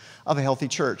characteristics of a healthy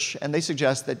church. And they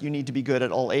suggest that you need to be good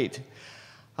at all 8.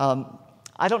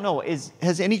 I don't know,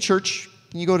 has any church,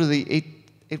 can you go to the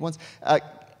 8 ones?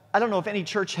 I don't know if any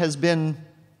church has been,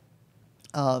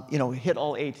 hit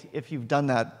all 8. If you've done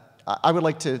that, I'd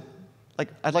like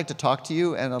to talk to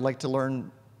you, and I'd like to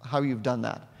learn how you've done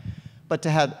that, but to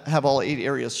have all 8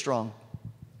 areas strong.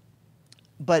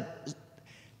 But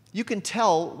you can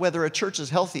tell whether a church is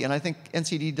healthy, and I think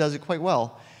NCD does it quite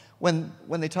well, when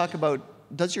they talk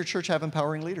about, does your church have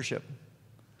empowering leadership?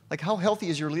 Like, how healthy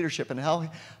is your leadership, and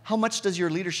how much does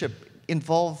your leadership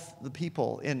involve the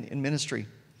people in ministry?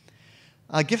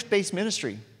 Gift-based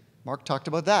ministry, Mark talked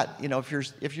about that. If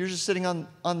you're just sitting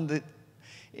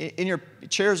in your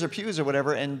chairs or pews or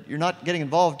whatever, and you're not getting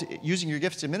involved using your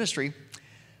gifts in ministry,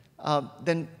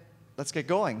 then let's get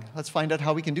going. Let's find out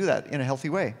how we can do that in a healthy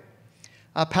way.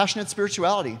 Passionate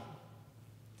spirituality.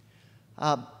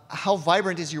 How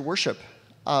vibrant is your worship?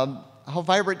 How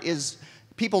vibrant is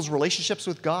people's relationships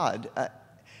with God?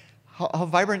 How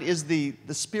vibrant is the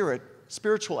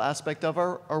spiritual aspect of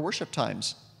our worship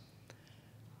times?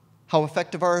 How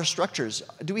effective are our structures?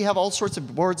 Do we have all sorts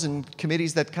of boards and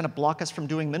committees that kind of block us from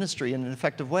doing ministry in an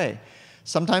effective way?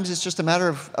 Sometimes it's just a matter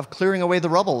of clearing away the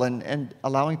rubble and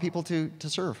allowing people to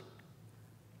serve.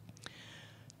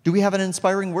 Do we have an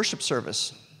inspiring worship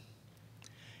service?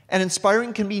 And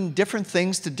inspiring can mean different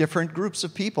things to different groups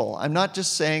of people. I'm not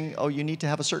just saying, oh, you need to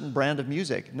have a certain brand of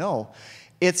music. No,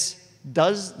 it's,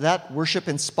 does that worship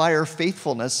inspire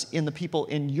faithfulness in the people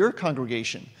in your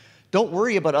congregation? Don't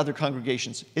worry about other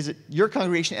congregations. Is it your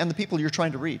congregation and the people you're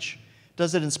trying to reach?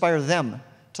 Does it inspire them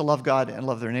to love God and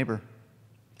love their neighbor?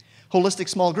 Holistic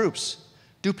small groups.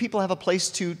 Do people have a place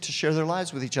to share their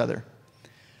lives with each other?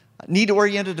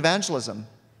 Need-oriented evangelism.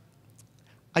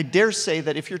 I dare say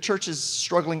that if your church is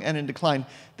struggling and in decline,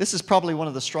 this is probably one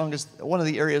of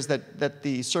the areas that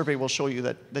the survey will show you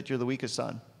that you're the weakest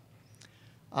on.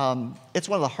 It's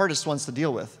one of the hardest ones to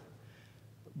deal with,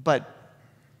 but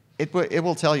it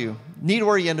will tell you.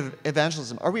 Need-oriented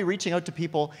evangelism. Are we reaching out to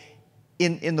people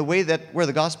in the way where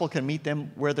the gospel can meet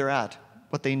them where they're at,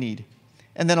 what they need?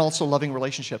 And then also loving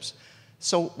relationships.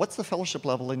 So what's the fellowship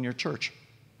level in your church?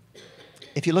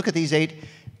 If you look at these 8,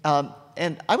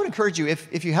 and I would encourage you,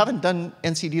 if you haven't done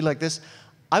NCD like this,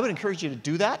 I would encourage you to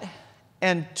do that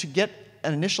and to get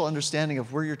an initial understanding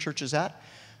of where your church is at.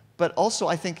 But also,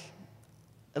 I think,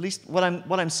 at least what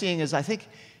I'm seeing is, I think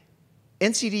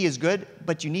NCD is good,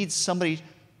 but you need somebody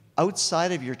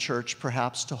outside of your church,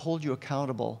 perhaps, to hold you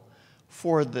accountable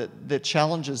for the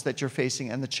challenges that you're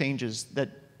facing and the changes that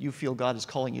you feel God is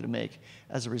calling you to make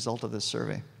as a result of this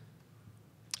survey.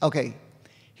 Okay,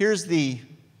 here's the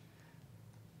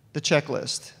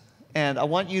checklist. And I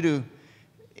want you to,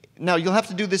 now you'll have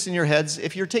to do this in your heads.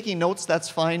 If you're taking notes, that's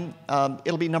fine.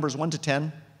 It'll be numbers 1 to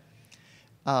 10.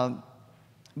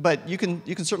 But you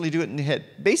can certainly do it in your head.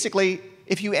 Basically,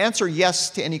 if you answer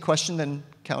yes to any question, then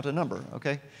count a number,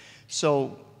 okay?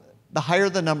 So the higher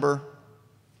the number,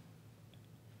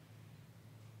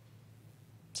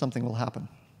 something will happen.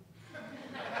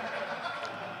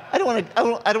 I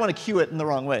don't want to cue it in the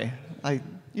wrong way.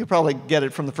 You'll probably get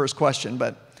it from the first question,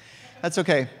 but that's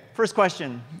okay. First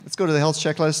question. Let's go to the health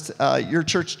checklist, your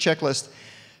church checklist.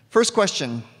 First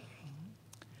question.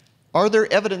 Are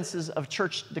there evidences of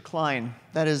church decline?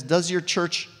 That is, does your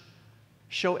church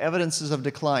show evidences of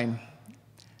decline?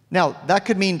 Now, that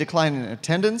could mean decline in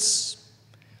attendance,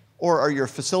 or are your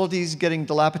facilities getting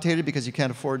dilapidated because you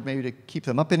can't afford maybe to keep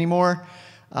them up anymore?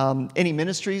 Any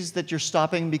ministries that you're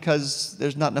stopping because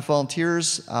there's not enough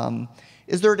volunteers?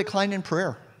 Is there a decline in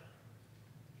prayer?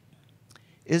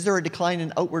 Is there a decline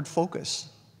in outward focus?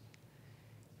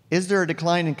 Is there a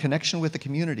decline in connection with the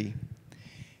community?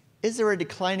 Is there a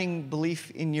declining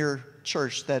belief in your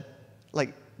church that,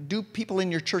 like, do people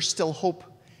in your church still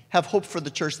have hope for the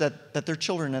church that their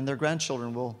children and their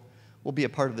grandchildren will be a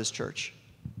part of this church?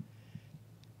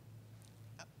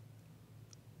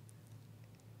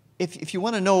 If you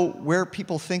want to know where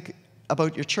people think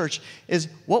about your church, is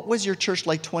what was your church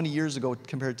like 20 years ago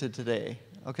compared to today?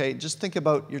 Okay, just think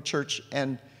about your church,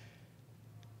 and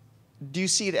do you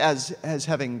see it as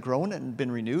having grown and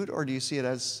been renewed, or do you see it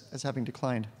as having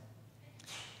declined?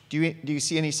 Do you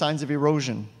see any signs of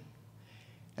erosion?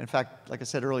 And in fact, like I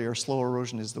said earlier, slow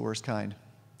erosion is the worst kind,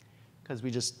 because we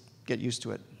just get used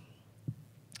to it.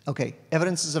 Okay,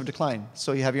 evidences of decline.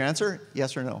 So you have your answer,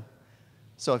 yes or no.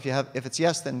 So if it's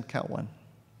yes, then count 1.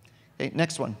 Okay,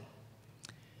 next one.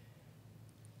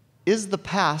 Is the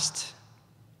past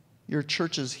your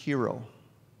church's hero?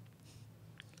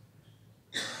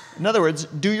 In other words,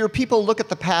 do your people look at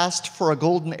the past for a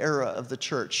golden era of the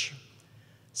church?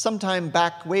 Sometime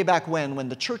way back when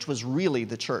the church was really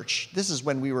the church. This is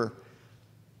when we were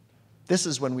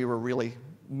really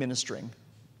ministering.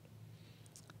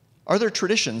 Are there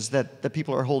traditions that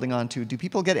people are holding on to? Do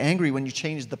people get angry when you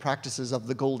change the practices of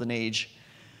the golden age?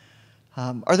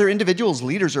 Are there individuals,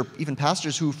 leaders, or even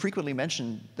pastors who frequently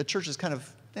mention the church is kind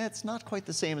of, it's not quite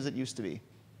the same as it used to be?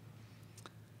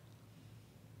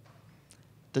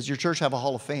 Does your church have a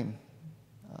hall of fame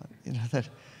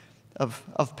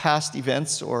of past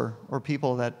events or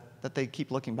people that they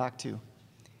keep looking back to?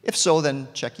 If so, then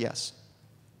check yes.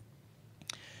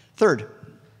 Third,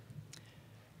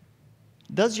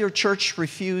 does your church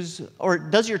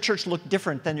does your church look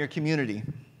different than your community?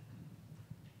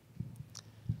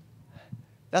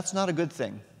 That's not a good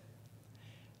thing.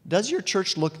 Does your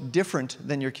church look different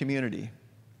than your community?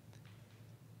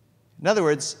 In other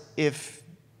words, if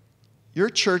your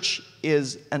church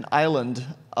is an island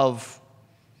of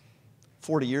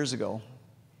 40 years ago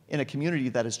in a community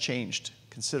that has changed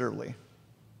considerably,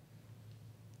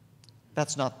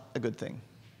 that's not a good thing.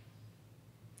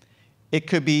 It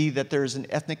could be that there's an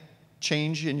ethnic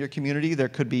change in your community. There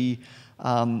could be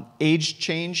age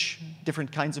change,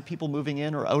 different kinds of people moving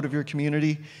in or out of your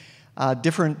community,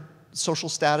 different social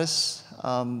status,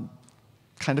 kind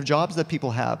of jobs that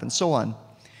people have, and so on.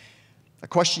 A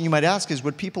question you might ask is,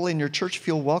 would people in your church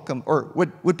feel welcome, or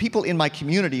would people in my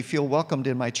community feel welcomed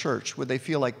in my church? Would they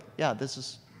feel like, yeah,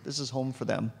 this is home for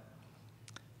them?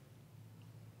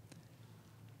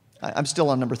 I'm still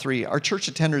on number 3. Are church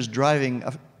attenders driving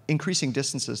increasing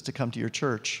distances to come to your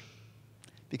church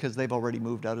because they've already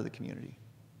moved out of the community?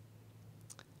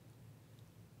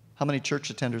 How many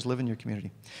church attenders live in your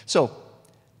community? So,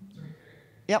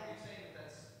 yep. Are you saying that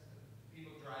that's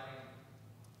people driving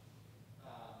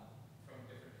from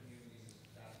different communities?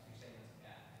 You're saying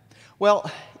that's bad?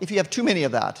 Well, if you have too many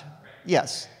of that,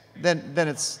 yes, then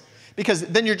it's because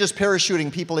then you're just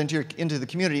parachuting people into the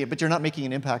community, but you're not making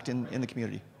an impact in the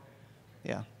community.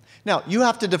 Yeah. Now you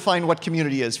have to define what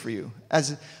community is for you.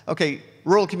 As okay,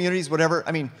 rural communities, whatever.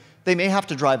 I mean, they may have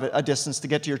to drive a distance to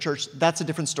get to your church. That's a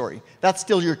different story. That's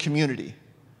still your community.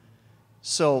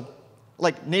 So,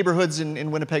 like neighborhoods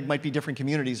in Winnipeg might be different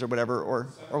communities or whatever, or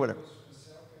whatever.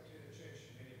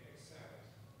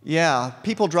 Yeah,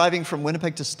 people driving from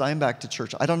Winnipeg to Steinbach to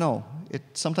church. I don't know. It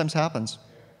sometimes happens.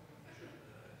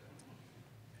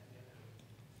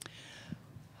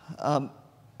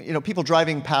 People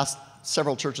driving past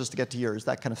several churches to get to yours,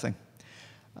 that kind of thing.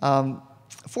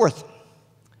 Fourth,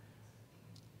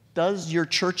 does your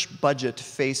church budget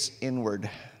face inward?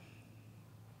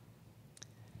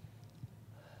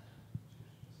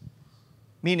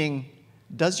 Meaning,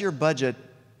 does your budget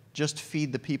just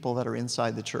feed the people that are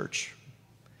inside the church?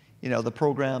 You know, the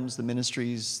programs, the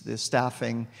ministries, the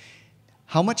staffing.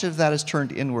 How much of that is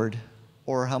turned inward,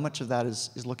 or how much of that is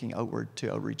looking outward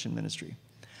to outreach and ministry?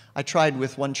 I tried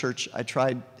with one church, I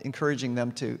tried encouraging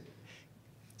them to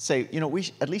say,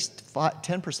 at least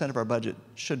 10% of our budget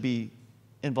should be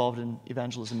involved in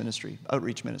evangelism ministry,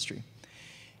 outreach ministry.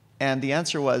 And the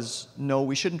answer was, no,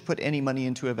 we shouldn't put any money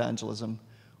into evangelism.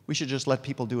 We should just let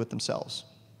people do it themselves.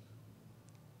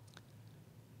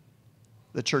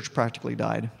 The church practically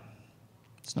died.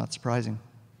 It's not surprising.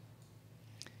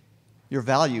 Your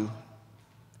value,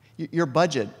 your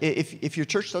budget, if your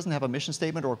church doesn't have a mission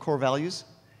statement or core values,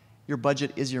 your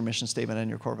budget is your mission statement and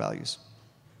your core values.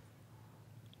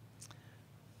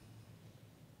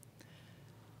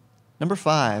 Number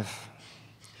 5,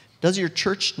 does your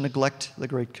church neglect the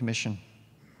Great Commission?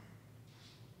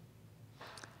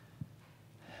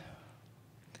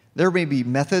 There may be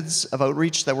methods of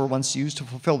outreach that were once used to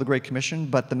fulfill the Great Commission,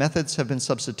 but the methods have been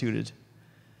substituted.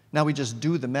 Now we just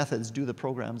do the methods, do the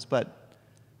programs, but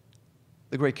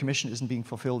the Great Commission isn't being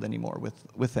fulfilled anymore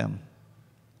with them.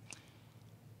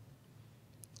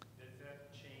 Does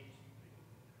that change?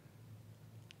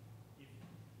 If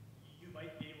you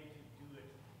might be able to do it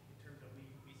in terms of we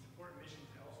support missions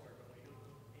elsewhere, but we don't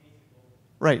do anything local.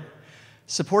 Right.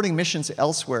 Supporting missions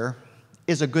elsewhere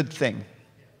is a good thing.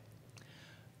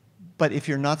 But if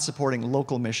you're not supporting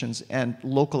local missions and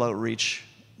local outreach,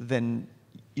 then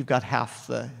you've got half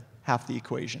the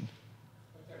equation.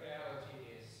 But the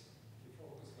reality is, we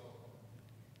focus local.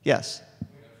 Yes. We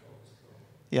don't focus global.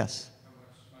 Yes. How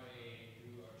much money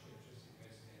do our churches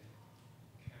invest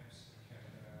in camps in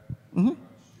Canada? Mm-hmm. How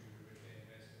much do they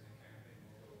invest in a camp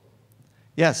in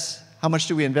Moldova? Yes. How much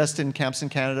do we invest in camps in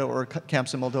Canada or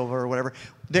camps in Moldova or whatever?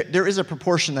 There is a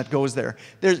proportion that goes there.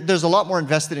 There's a lot more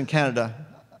invested in Canada,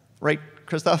 right,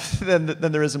 Christoph, than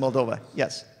there is in Moldova.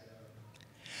 Yes.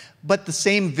 But the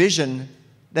same vision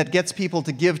that gets people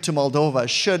to give to Moldova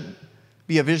should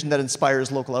be a vision that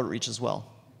inspires local outreach as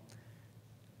well.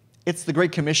 It's the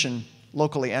Great Commission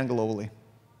locally and globally.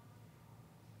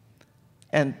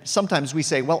 And sometimes we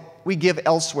say, well, we give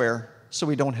elsewhere so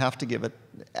we don't have to give it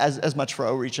as much for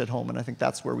outreach at home, and I think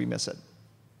that's where we miss it.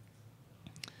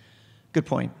 Good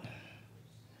point.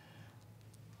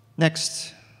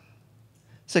 Next.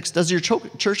 6, does your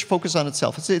church focus on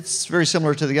itself? It's very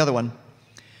similar to the other one.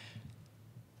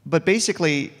 But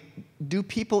basically, do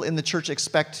people in the church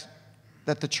expect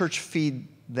that the church feed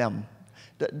them?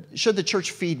 Should the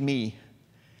church feed me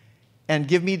and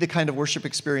give me the kind of worship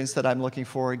experience that I'm looking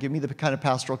for, give me the kind of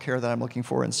pastoral care that I'm looking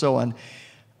for, and so on?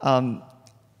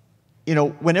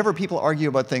 Whenever people argue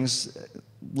about things,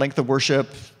 length of worship,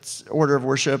 order of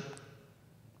worship,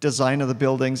 design of the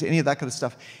buildings, any of that kind of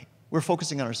stuff, we're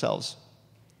focusing on ourselves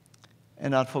and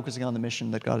not focusing on the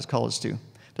mission that God has called us to.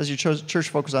 Does your church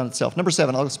focus on itself? Number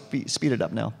 7, I'll speed it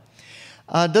up now.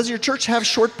 Does your church have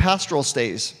short pastoral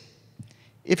stays?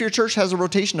 If your church has a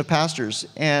rotation of pastors,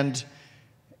 and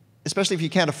especially if you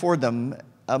can't afford them,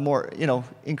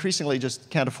 increasingly just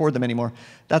can't afford them anymore,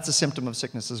 that's a symptom of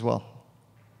sickness as well.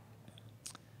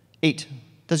 8,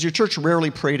 does your church rarely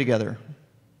pray together?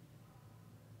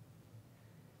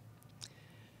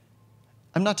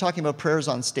 I'm not talking about prayers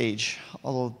on stage,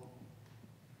 although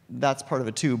that's part of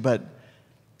it too, but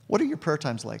what are your prayer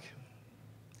times like?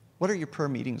 What are your prayer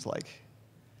meetings like?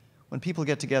 When people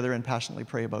get together and passionately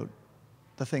pray about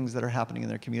the things that are happening in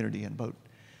their community and about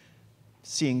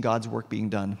seeing God's work being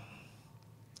done.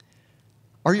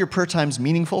 Are your prayer times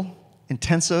meaningful,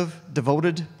 intensive,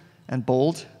 devoted, and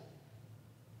bold?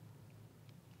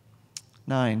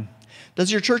 9, does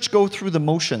your church go through the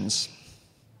motions?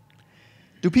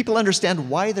 Do people understand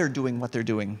why they're doing what they're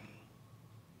doing?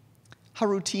 How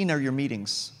routine are your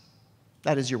meetings?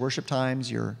 That is, your worship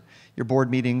times, your board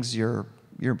meetings, your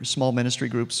small ministry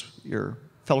groups, your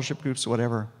fellowship groups,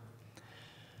 whatever.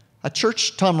 A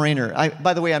church, Tom Rainer.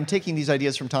 By the way, I'm taking these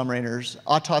ideas from Tom Rainer's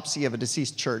Autopsy of a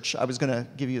Deceased Church. I was going to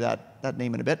give you that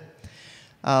name in a bit.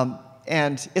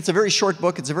 And it's a very short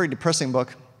book. It's a very depressing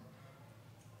book.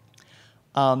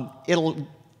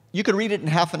 You can read it in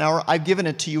half an hour. I've given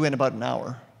it to you in about an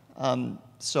hour.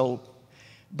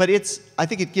 But I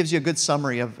think it gives you a good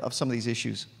summary of some of these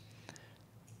issues.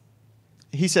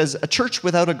 He says, a church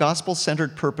without a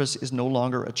gospel-centered purpose is no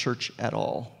longer a church at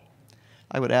all.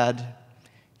 I would add,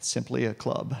 simply a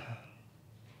club.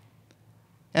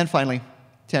 And finally,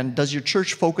 10, does your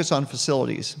church focus on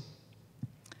facilities?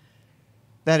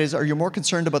 That is, are you more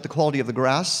concerned about the quality of the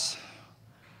grass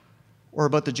or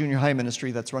about the junior high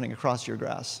ministry that's running across your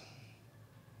grass?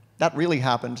 That really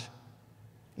happened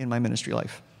in my ministry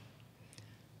life.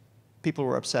 People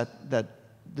were upset that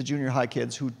the junior high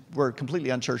kids who were completely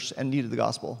unchurched and needed the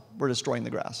gospel were destroying the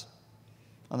grass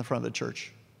on the front of the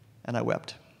church, and I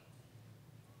wept.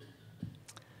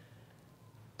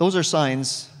 Those are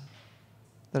signs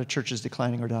that a church is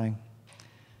declining or dying.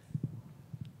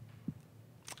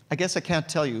 I guess I can't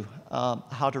tell you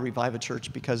how to revive a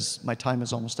church because my time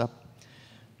is almost up.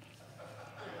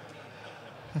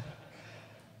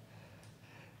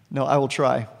 No, I will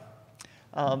try.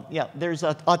 There's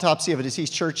an Autopsy of a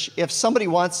Deceased Church. If somebody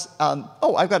wants,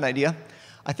 I've got an idea.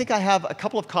 I think I have a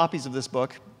couple of copies of this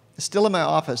book still in my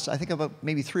office. I think about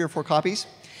maybe 3 or 4 copies.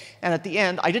 And at the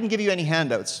end, I didn't give you any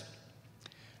handouts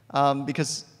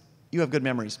because you have good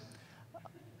memories.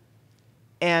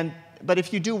 But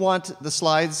if you do want the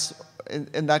slides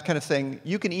and that kind of thing,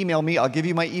 you can email me. I'll give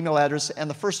you my email address. And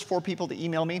the first 4 people to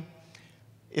email me,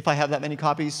 if I have that many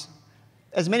copies,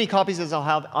 as many copies as I'll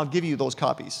have, I'll give you those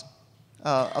copies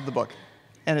of the book.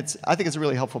 And I think it's a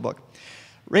really helpful book.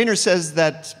 Rainer says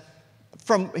that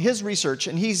from his research,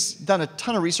 and he's done a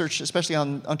ton of research, especially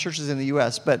on churches in the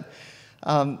U.S., but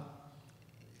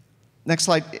next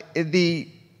slide.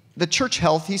 The church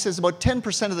health, he says about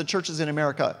 10% of the churches in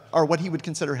America are what he would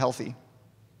consider healthy.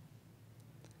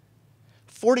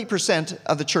 40%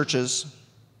 of the churches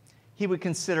he would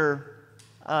consider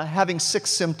having 6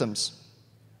 symptoms.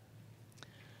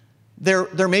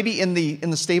 They're maybe in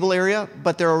the stable area,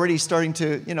 but they're already starting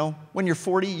to, when you're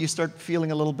 40, you start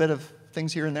feeling a little bit of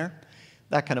things here and there,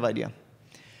 that kind of idea.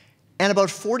 And about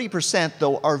 40%,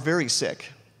 though, are very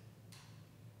sick,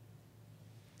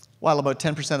 while about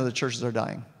 10% of the churches are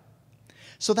dying.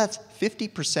 So that's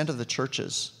 50% of the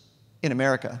churches in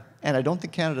America, and I don't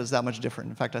think Canada is that much different.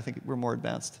 In fact, I think we're more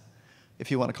advanced, if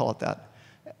you want to call it that,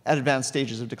 at advanced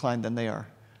stages of decline than they are.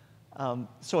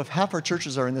 So if half our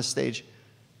churches are in this stage,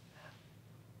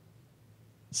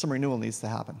 some renewal needs to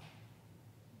happen.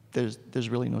 There's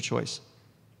really no choice.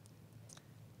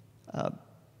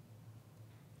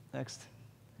 Next.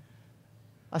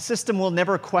 A system will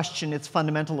never question its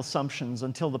fundamental assumptions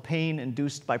until the pain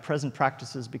induced by present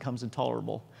practices becomes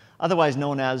intolerable, otherwise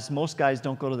known as most guys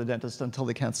don't go to the dentist until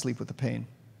they can't sleep with the pain.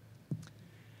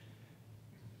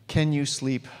 Can you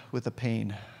sleep with the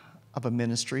pain of a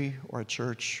ministry or a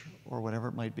church or whatever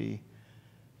it might be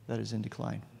that is in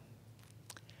decline?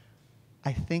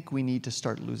 I think we need to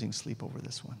start losing sleep over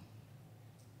this one.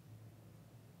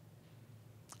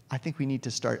 I think we need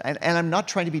to start, and I'm not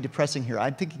trying to be depressing here.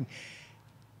 I'm thinking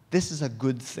this is a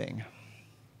good thing.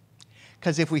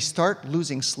 Because if we start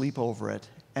losing sleep over it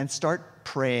and start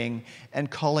praying and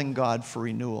calling God for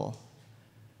renewal,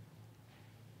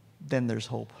 then there's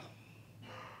hope.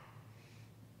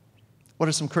 What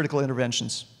are some critical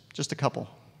interventions? Just a couple.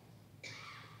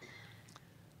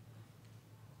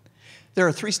 There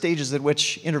are 3 stages at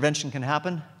which intervention can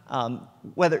happen.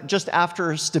 Whether just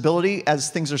after stability, as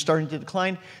things are starting to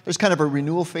decline, there's kind of a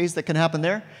renewal phase that can happen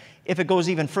there. If it goes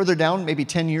even further down, maybe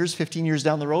 10 years, 15 years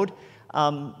down the road,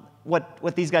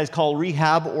 what these guys call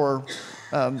rehab or,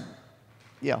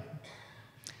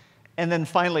 And then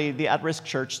finally, the at-risk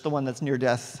church, the one that's near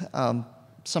death,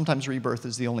 sometimes rebirth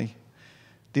is the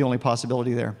only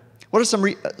possibility there. What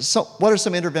are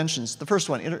some interventions? The first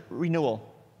one, renewal.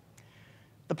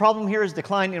 The problem here is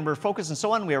decline in focus and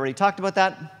so on. We already talked about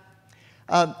that.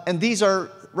 And these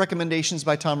are recommendations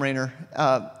by Tom Rainer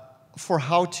for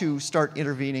how to start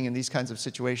intervening in these kinds of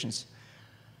situations.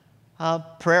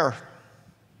 Prayer.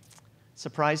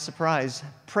 Surprise, surprise.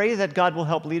 Pray that God will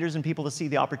help leaders and people to see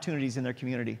the opportunities in their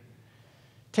community.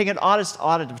 Take an honest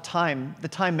audit of time, the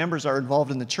time members are involved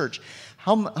in the church.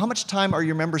 How much time are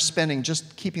your members spending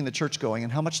just keeping the church going,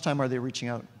 and how much time are they reaching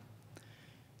out?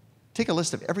 Take a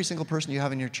list of every single person you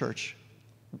have in your church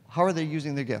How are they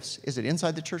using their gifts? Is it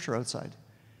inside the church or outside?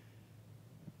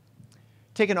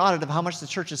 Take an audit of how much the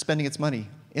church is spending its money,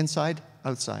 inside,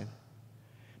 outside.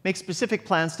 Make specific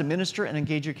plans to minister and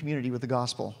engage your community with the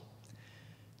gospel.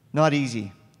 Not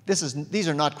easy. These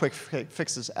are not quick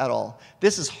fixes at all.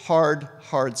 This is hard,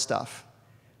 hard stuff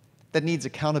that needs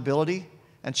accountability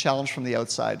and challenge from the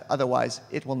outside. Otherwise,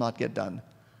 it will not get done.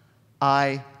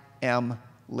 I am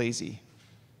lazy.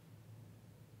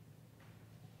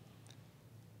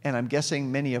 And I'm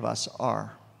guessing many of us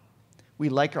are. We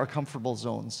like our comfortable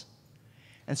zones.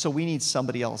 And so we need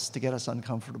somebody else to get us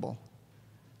uncomfortable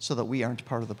so that we aren't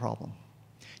part of the problem.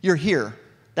 You're here.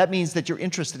 That means that you're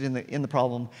interested in the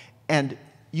problem and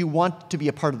you want to be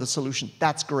a part of the solution.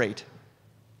 That's great.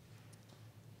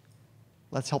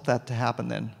 Let's help that to happen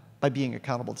then by being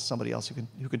accountable to somebody else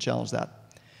who can challenge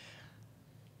that.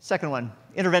 Second one,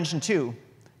 intervention 2,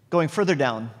 going further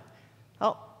down.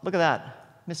 Oh, look at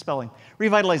that, misspelling.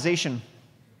 Revitalization.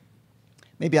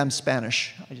 Maybe I'm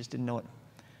Spanish, I just didn't know it.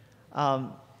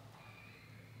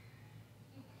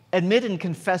 Admit and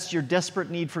confess your desperate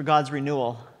need for God's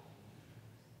renewal.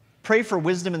 Pray for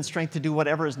wisdom and strength to do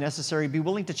whatever is necessary. Be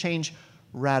willing to change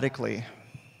radically.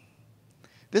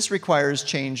 This requires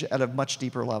change at a much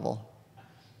deeper level.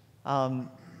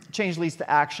 Change leads to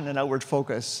action and outward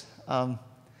focus.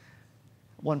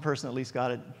 One person at least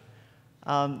got it.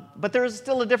 But there is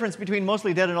still a difference between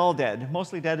mostly dead and all dead.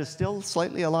 Mostly dead is still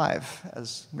slightly alive,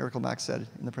 as Miracle Max said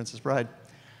in The Princess Bride.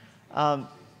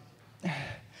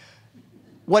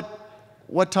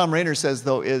 What Tom Rainer says,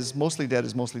 though, is mostly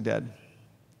dead.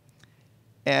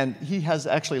 And he has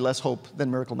actually less hope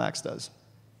than Miracle Max does.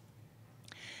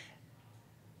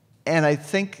 And I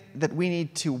think that we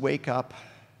need to wake up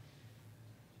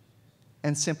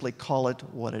and simply call it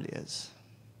what it is.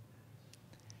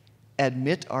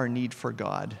 Admit our need for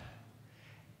God.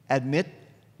 Admit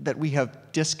that we have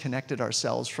disconnected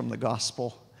ourselves from the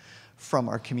gospel, from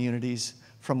our communities,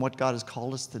 from what God has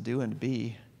called us to do and to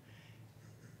be,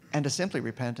 and to simply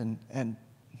repent and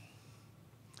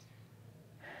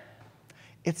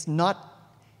it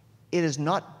is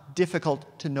not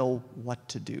difficult to know what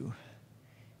to do.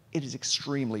 It is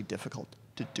extremely difficult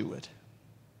to do it.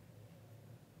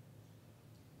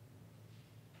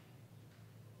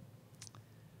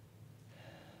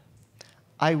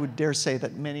 I would dare say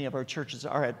that many of our churches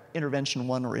are at intervention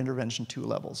 1 or intervention 2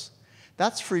 levels.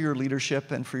 That's for your leadership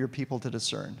and for your people to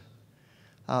discern.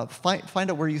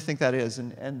 Find out where you think that is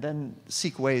and then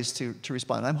seek ways to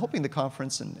respond. I'm hoping the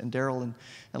conference and Daryl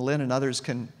and Lynn and others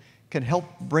can help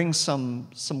bring some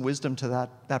wisdom to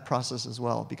that process as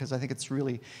well, because I think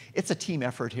it's a team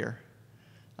effort here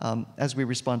as we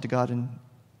respond to God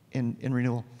in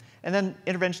renewal. And then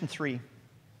intervention 3,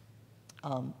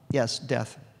 yes,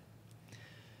 death.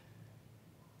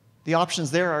 The options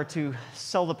there are to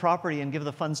sell the property and give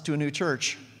the funds to a new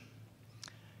church.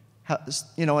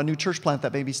 A new church plant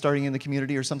that may be starting in the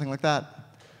community or something like that.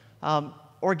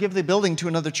 Or give the building to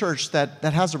another church that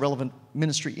has a relevant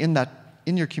ministry in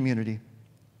your community.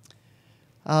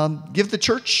 Give the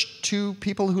church to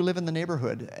people who live in the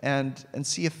neighborhood and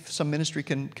see if some ministry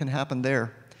can happen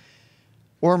there.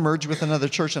 Or merge with another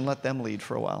church and let them lead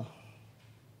for a while.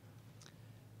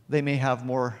 They may have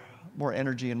more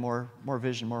energy and more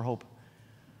vision, more hope.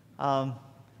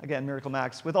 Again, Miracle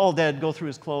Max. With all dead, go through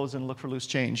his clothes and look for loose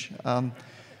change,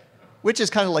 which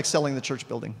is kind of like selling the church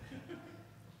building.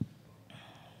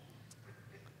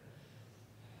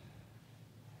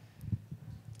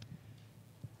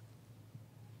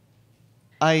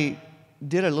 I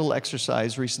did a little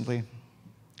exercise recently,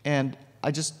 and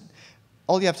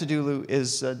all you have to do, Lou,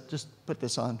 is just put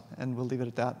this on, and we'll leave it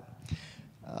at that.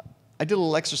 I did a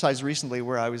little exercise recently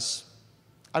where I was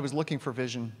looking for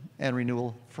vision and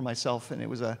renewal for myself, and it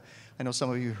was I know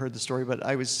some of you heard the story, but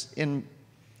I was in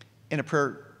a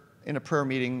prayer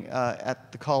meeting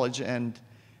at the college, and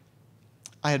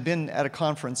I had been at a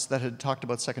conference that had talked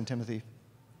about 2 Timothy.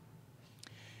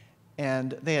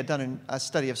 And they had done a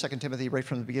study of 2 Timothy right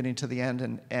from the beginning to the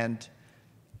end, and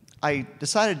I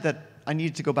decided that I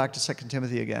needed to go back to 2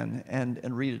 Timothy again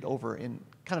and read it over in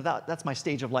kind of that's my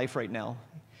stage of life right now.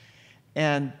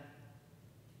 And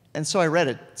so I read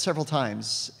it several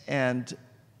times, and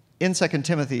in 2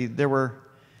 Timothy there were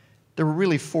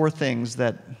really 4 things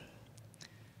that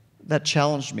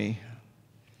challenged me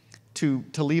to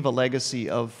leave a legacy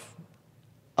of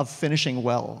finishing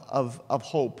well, of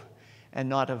hope, and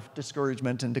not of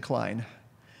discouragement and decline.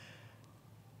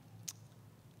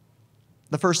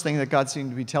 The first thing that God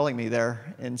seemed to be telling me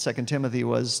there in 2 Timothy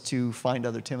was to find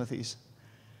other Timothys,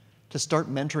 to start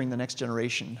mentoring the next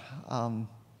generation.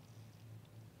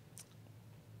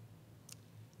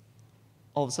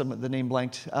 all of a sudden the name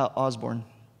blanked, Osborne.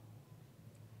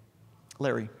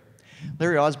 Larry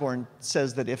Osborne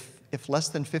says that if less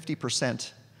than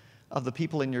 50% of the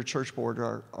people in your church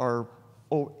board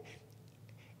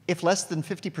if less than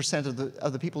 50%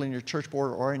 of the people in your church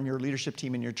board or in your leadership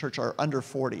team in your church are under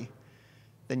 40,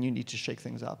 then you need to shake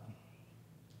things up.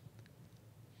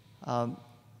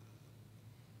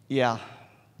 Yeah,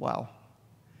 wow.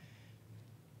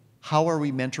 How are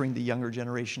we mentoring the younger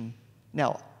generation?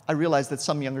 Now, I realize that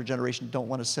some younger generation don't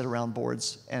want to sit around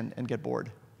boards and get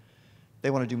bored. They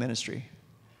want to do ministry.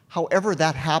 However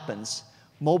that happens,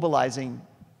 mobilizing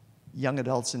young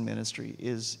adults in ministry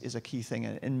is a key thing,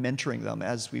 and mentoring them,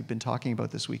 as we've been talking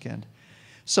about this weekend.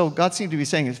 So God seemed to be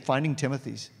saying is finding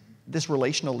Timothy's, this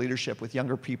relational leadership with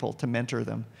younger people to mentor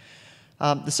them.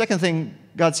 The second thing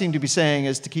God seemed to be saying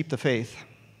is to keep the faith.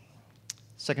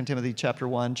 2 Timothy chapter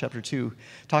 1, chapter 2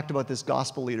 talked about this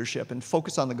gospel leadership and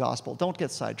focus on the gospel. Don't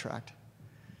get sidetracked.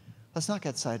 Let's not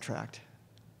get sidetracked.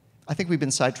 I think we've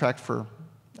been sidetracked for...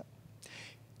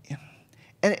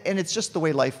 And it's just the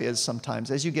way life is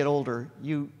sometimes. As you get older,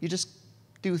 you just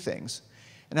do things.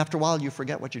 And after a while, you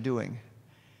forget what you're doing.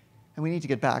 And we need to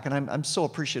get back. And I'm so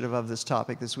appreciative of this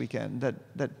topic this weekend,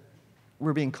 that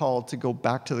we're being called to go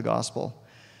back to the gospel.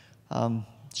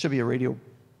 Should be a radio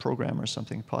program or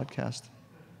something, podcast.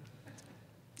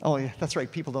 Oh, yeah, that's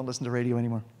right. People don't listen to radio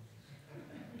anymore.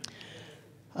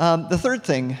 The third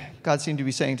thing God seemed to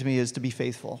be saying to me is to be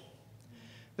faithful.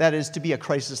 That is, to be a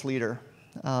crisis leader.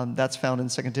 That's found in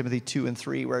 2 Timothy 2 and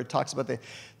 3, where it talks about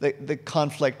the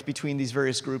conflict between these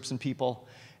various groups and people.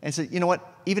 And so, you know what?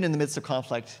 Even in the midst of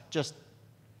conflict, just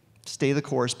stay the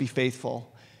course, be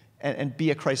faithful, and be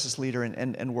a crisis leader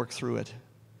and work through it.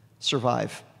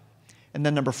 Survive. And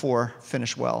then number 4,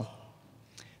 finish well.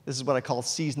 This is what I call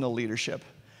seasonal leadership.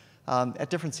 At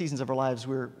different seasons of our lives,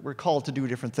 we're called to do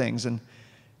different things. And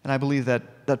I believe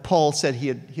that Paul said he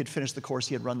had finished the course,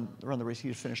 he had run the race, he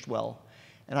had finished well.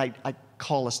 And I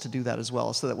call us to do that as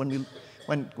well, so that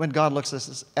when God looks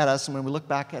at us and when we look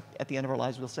back at the end of our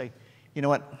lives, we'll say, you know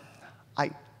what,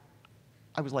 I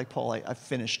was like Paul, I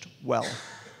finished well.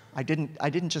 I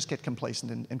didn't just get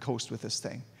complacent and coast with this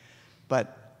thing,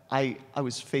 but I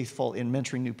was faithful in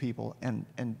mentoring new people, and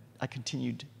I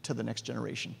continued to the next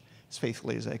generation as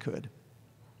faithfully as I could.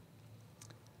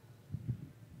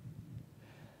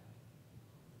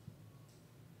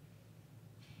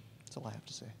 That's all I have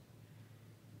to say.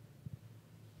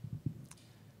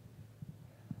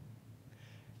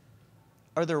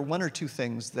 Are there one or two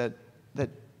things that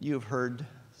you have heard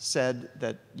said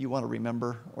that you want to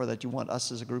remember, or that you want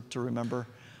us as a group to remember,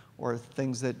 or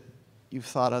things that you've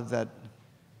thought of that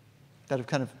have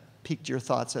kind of piqued your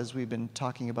thoughts as we've been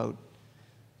talking about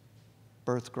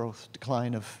birth, growth,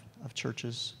 decline of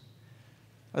churches?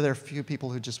 Are there a few people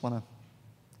who just want to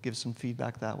give some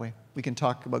feedback that way? We can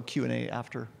talk about Q&A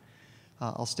after.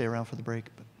 I'll stay around for the break.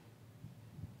 But.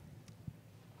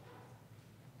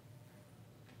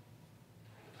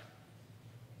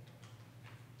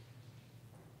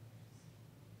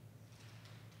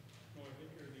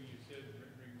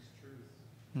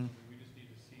 We just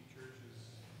need to see churches,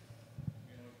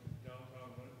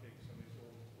 downtown Winnipeg, some of these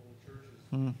old churches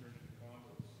turned into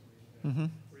condos.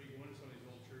 Or you go into some of these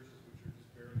old churches which are just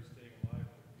barely staying alive,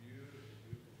 beautiful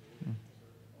buildings.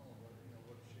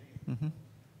 What a shame.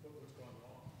 What's gone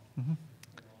wrong? And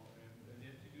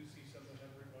yet you do see some that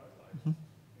have revitalized.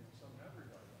 Some have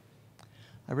revitalized.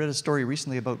 I read a story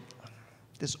recently about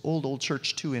this old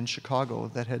church too in Chicago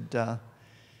that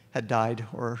had died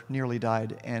or nearly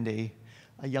died, and a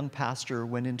young pastor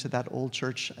went into that old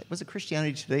church. Was it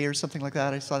Christianity Today or something like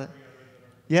that? I saw that.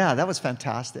 Yeah, that was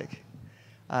fantastic.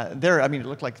 It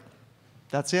looked like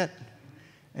that's it.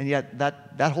 And yet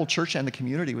that whole church and the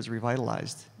community was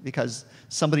revitalized because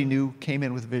somebody new came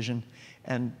in with vision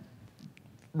and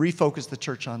refocused the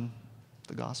church on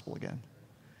the gospel again.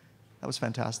 That was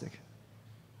fantastic.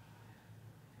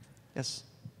 Yes?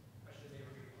 I should maybe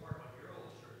report on your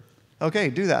old church. Okay,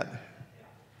 do that.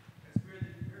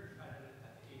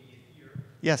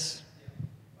 Yes. Yeah.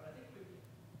 But I think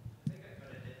I could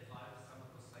identify with some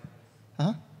of those cycles.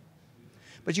 Uh-huh.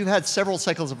 But you've had several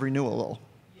cycles of renewal, though.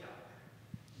 Yeah.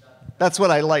 That's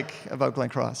what I like about Glen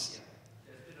Cross.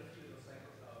 Yeah. There's been a few of those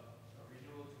cycles of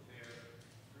renewal to bear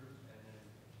fruit, and then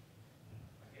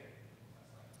again,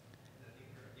 that's like, and I think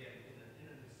we're again in a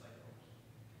new cycle.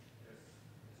 There's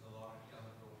a lot of young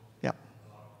growth. Yeah.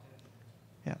 A lot of potential.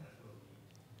 Yeah.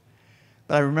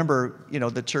 But I remember,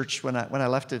 the church when I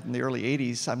left it in the early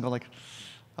 80s, I'm going like,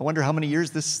 I wonder how many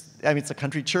years it's a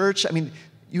country church.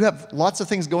 you have lots of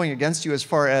things going against you as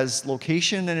far as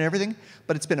location and everything,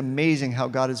 but it's been amazing how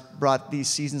God has brought these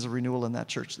seasons of renewal in that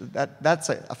church. That's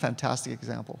a fantastic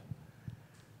example.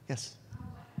 Yes? What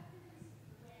happens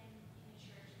when in a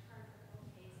church part of the old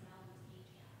days now these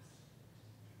age gaps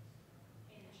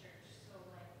in the church? So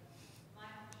like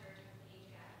my home church has an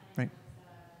age gap, and Right. it's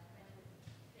a offensive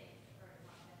thing, or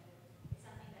not offensive. It's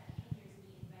something that hinders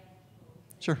me inviting people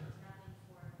because Sure. there's nothing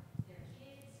for their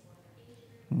kids or their age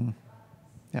group or Mm. their brothers.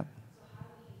 Yep. So how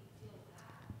do we deal with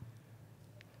that?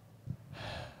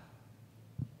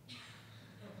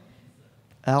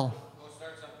 Al?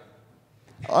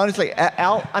 Honestly,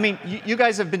 Al, I mean, you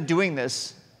guys have been doing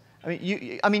this.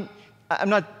 I'm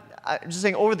just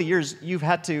saying over the years, you've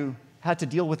had to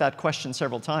deal with that question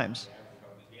several times.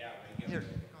 Here.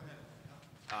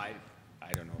 I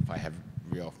don't know if I have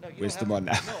real No, you don't wisdom have on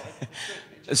to. that. No,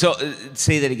 it's So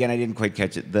say that again. I didn't quite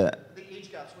catch it. the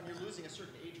age gaps, when you're losing a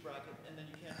certain age bracket, and then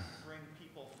you can't bring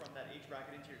people from that age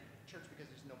bracket into your church because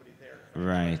there's nobody there.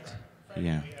 Right.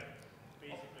 Yeah. We have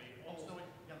basically almost no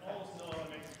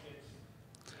elementary kids,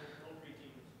 no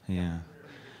preteens. Yeah.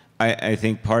 I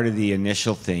think part of the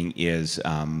initial thing is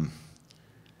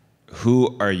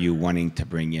who are you wanting to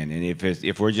bring in? And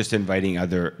if we're just inviting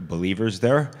other believers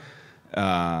there,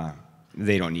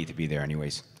 they don't need to be there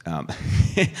anyways.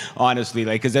 Honestly,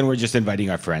 because then we're just inviting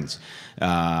our friends.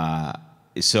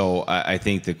 So I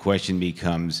think the question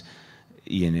becomes,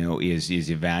 is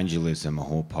evangelism a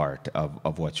whole part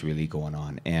of what's really going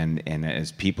on? And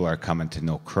as people are coming to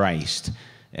know Christ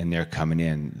and they're coming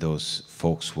in, those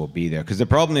folks will be there. Because the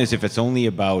problem is if it's only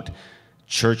about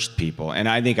church people, and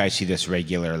I think I see this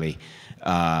regularly.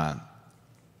 I'll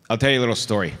tell you a little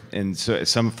story. And so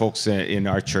some folks in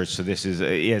our church, so this is,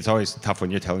 it's always tough when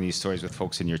you're telling these stories with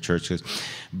folks in your church.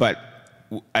 But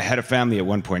I had a family at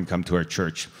one point come to our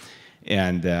church.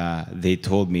 And they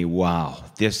told me, wow,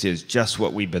 this is just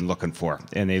what we've been looking for.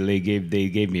 And they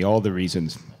gave me all the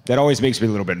reasons. That always makes me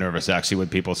a little bit nervous, actually, when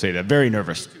people say that. Very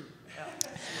nervous.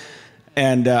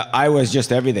 And I was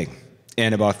just everything.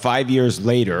 And about 5 years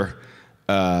later,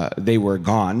 they were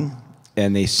gone.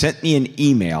 And they sent me an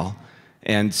email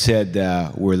and said,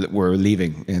 we're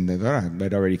leaving. And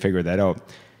I'd already figured that out.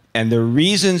 And the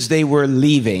reasons they were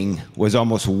leaving was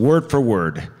almost word for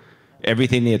word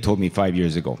everything they had told me 5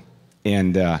 years ago.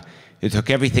 And it took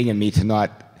everything in me to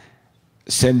not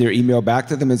send their email back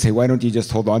to them and say, why don't you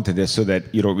just hold on to this so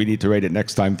that you don't really need to write it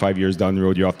next time 5 years down the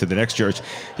road you're off to the next church.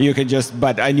 You can just,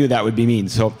 but I knew that would be mean.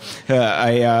 So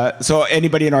so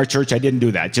anybody in our church, I didn't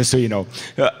do that, just so you know.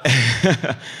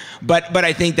 But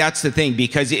I think that's the thing,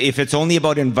 because if it's only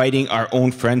about inviting our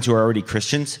own friends who are already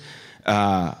Christians,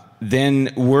 then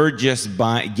we're just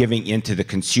giving into the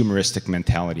consumeristic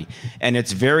mentality. And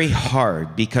it's very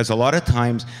hard, because a lot of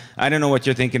times, I don't know what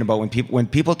you're thinking about, when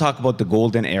people talk about the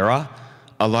golden era,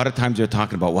 a lot of times they're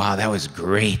talking about, wow, that was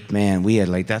great, man. We had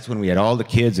that's when we had all the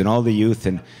kids and all the youth.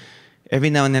 And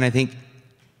every now and then I think,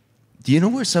 do you know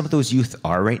where some of those youth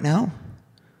are right now?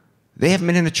 They haven't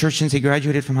been in a church since they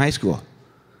graduated from high school.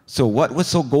 So what was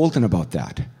so golden about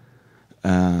that?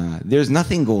 There's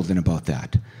nothing golden about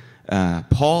that.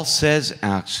 Paul says,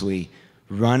 actually,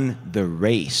 run the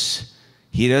race.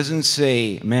 He doesn't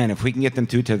say, man, if we can get them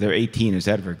till they're 18, is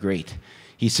that ever great?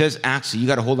 He says, actually, you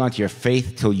got to hold on to your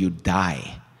faith till you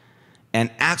die.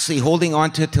 And actually, holding on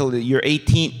to it till you're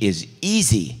 18 is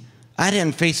easy. I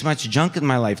didn't face much junk in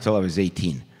my life till I was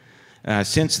 18.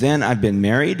 Since then, I've been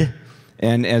married.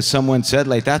 And as someone said,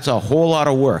 that's a whole lot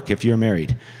of work if you're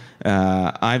married.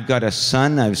 I've got a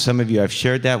son, some of you I've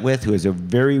shared that with, who has a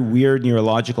very weird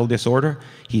neurological disorder.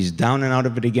 He's down and out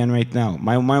of it again right now.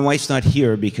 My wife's not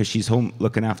here because she's home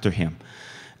looking after him.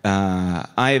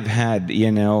 I've had,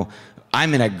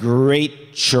 I'm in a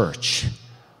great church,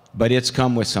 but it's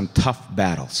come with some tough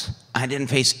battles. I didn't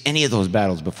face any of those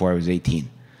battles before I was 18.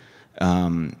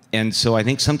 And so I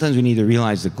think sometimes we need to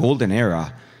realize the golden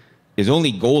era is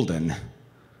only golden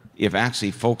if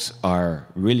actually folks are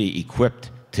really equipped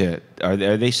are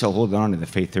they still holding on to the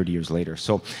faith 30 years later?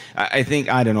 So I think,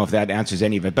 I don't know if that answers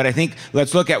any of it, but I think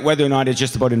let's look at whether or not it's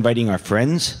just about inviting our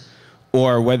friends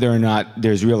or whether or not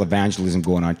there's real evangelism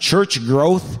going on. Church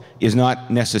growth is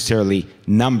not necessarily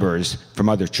numbers from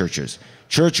other churches.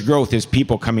 Church growth is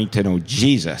people coming to know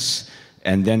Jesus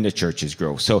and then the churches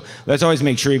grow. So let's always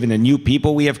make sure even the new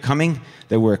people we have coming,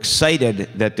 that we're excited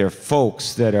that they're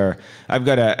folks that are, I've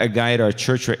got a guy at our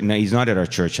church right now, he's not at our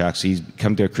church actually, he's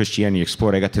come to Christianity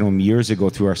Explored. I got to know him years ago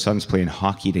through our sons playing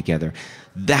hockey together.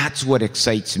 That's what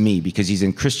excites me, because he's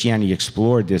in Christianity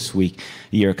Explored this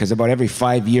year, because about every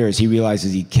 5 years he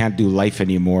realizes he can't do life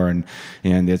anymore, and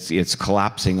it's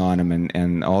collapsing on him,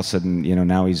 and all of a sudden,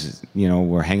 now he's,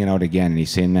 we're hanging out again, and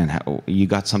he's saying, man, you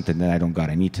got something that I don't got.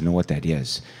 I need to know what that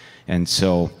is. And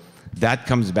so that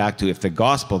comes back to, if the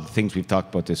gospel, the things we've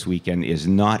talked about this weekend, is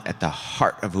not at the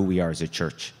heart of who we are as a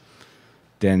church,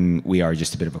 then we are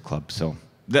just a bit of a club. So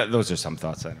those are some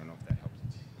thoughts. I don't know if that helps.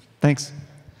 Thanks.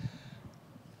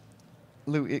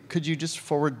 Lou, could you just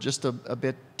forward just a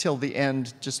bit till the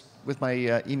end, just with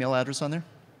my email address on there?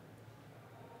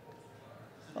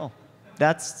 Oh,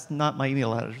 that's not my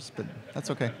email address, but that's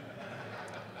okay.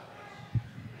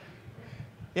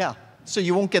 Yeah, so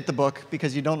you won't get the book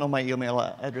because you don't know my email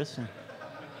address. And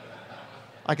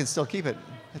I can still keep it.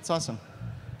 It's awesome.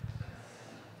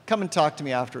 Come and talk to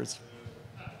me afterwards.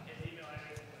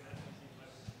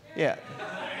 Yeah.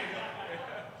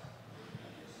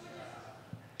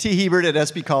 Hiebert at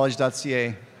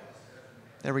sbcollege.ca.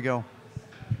 There we go.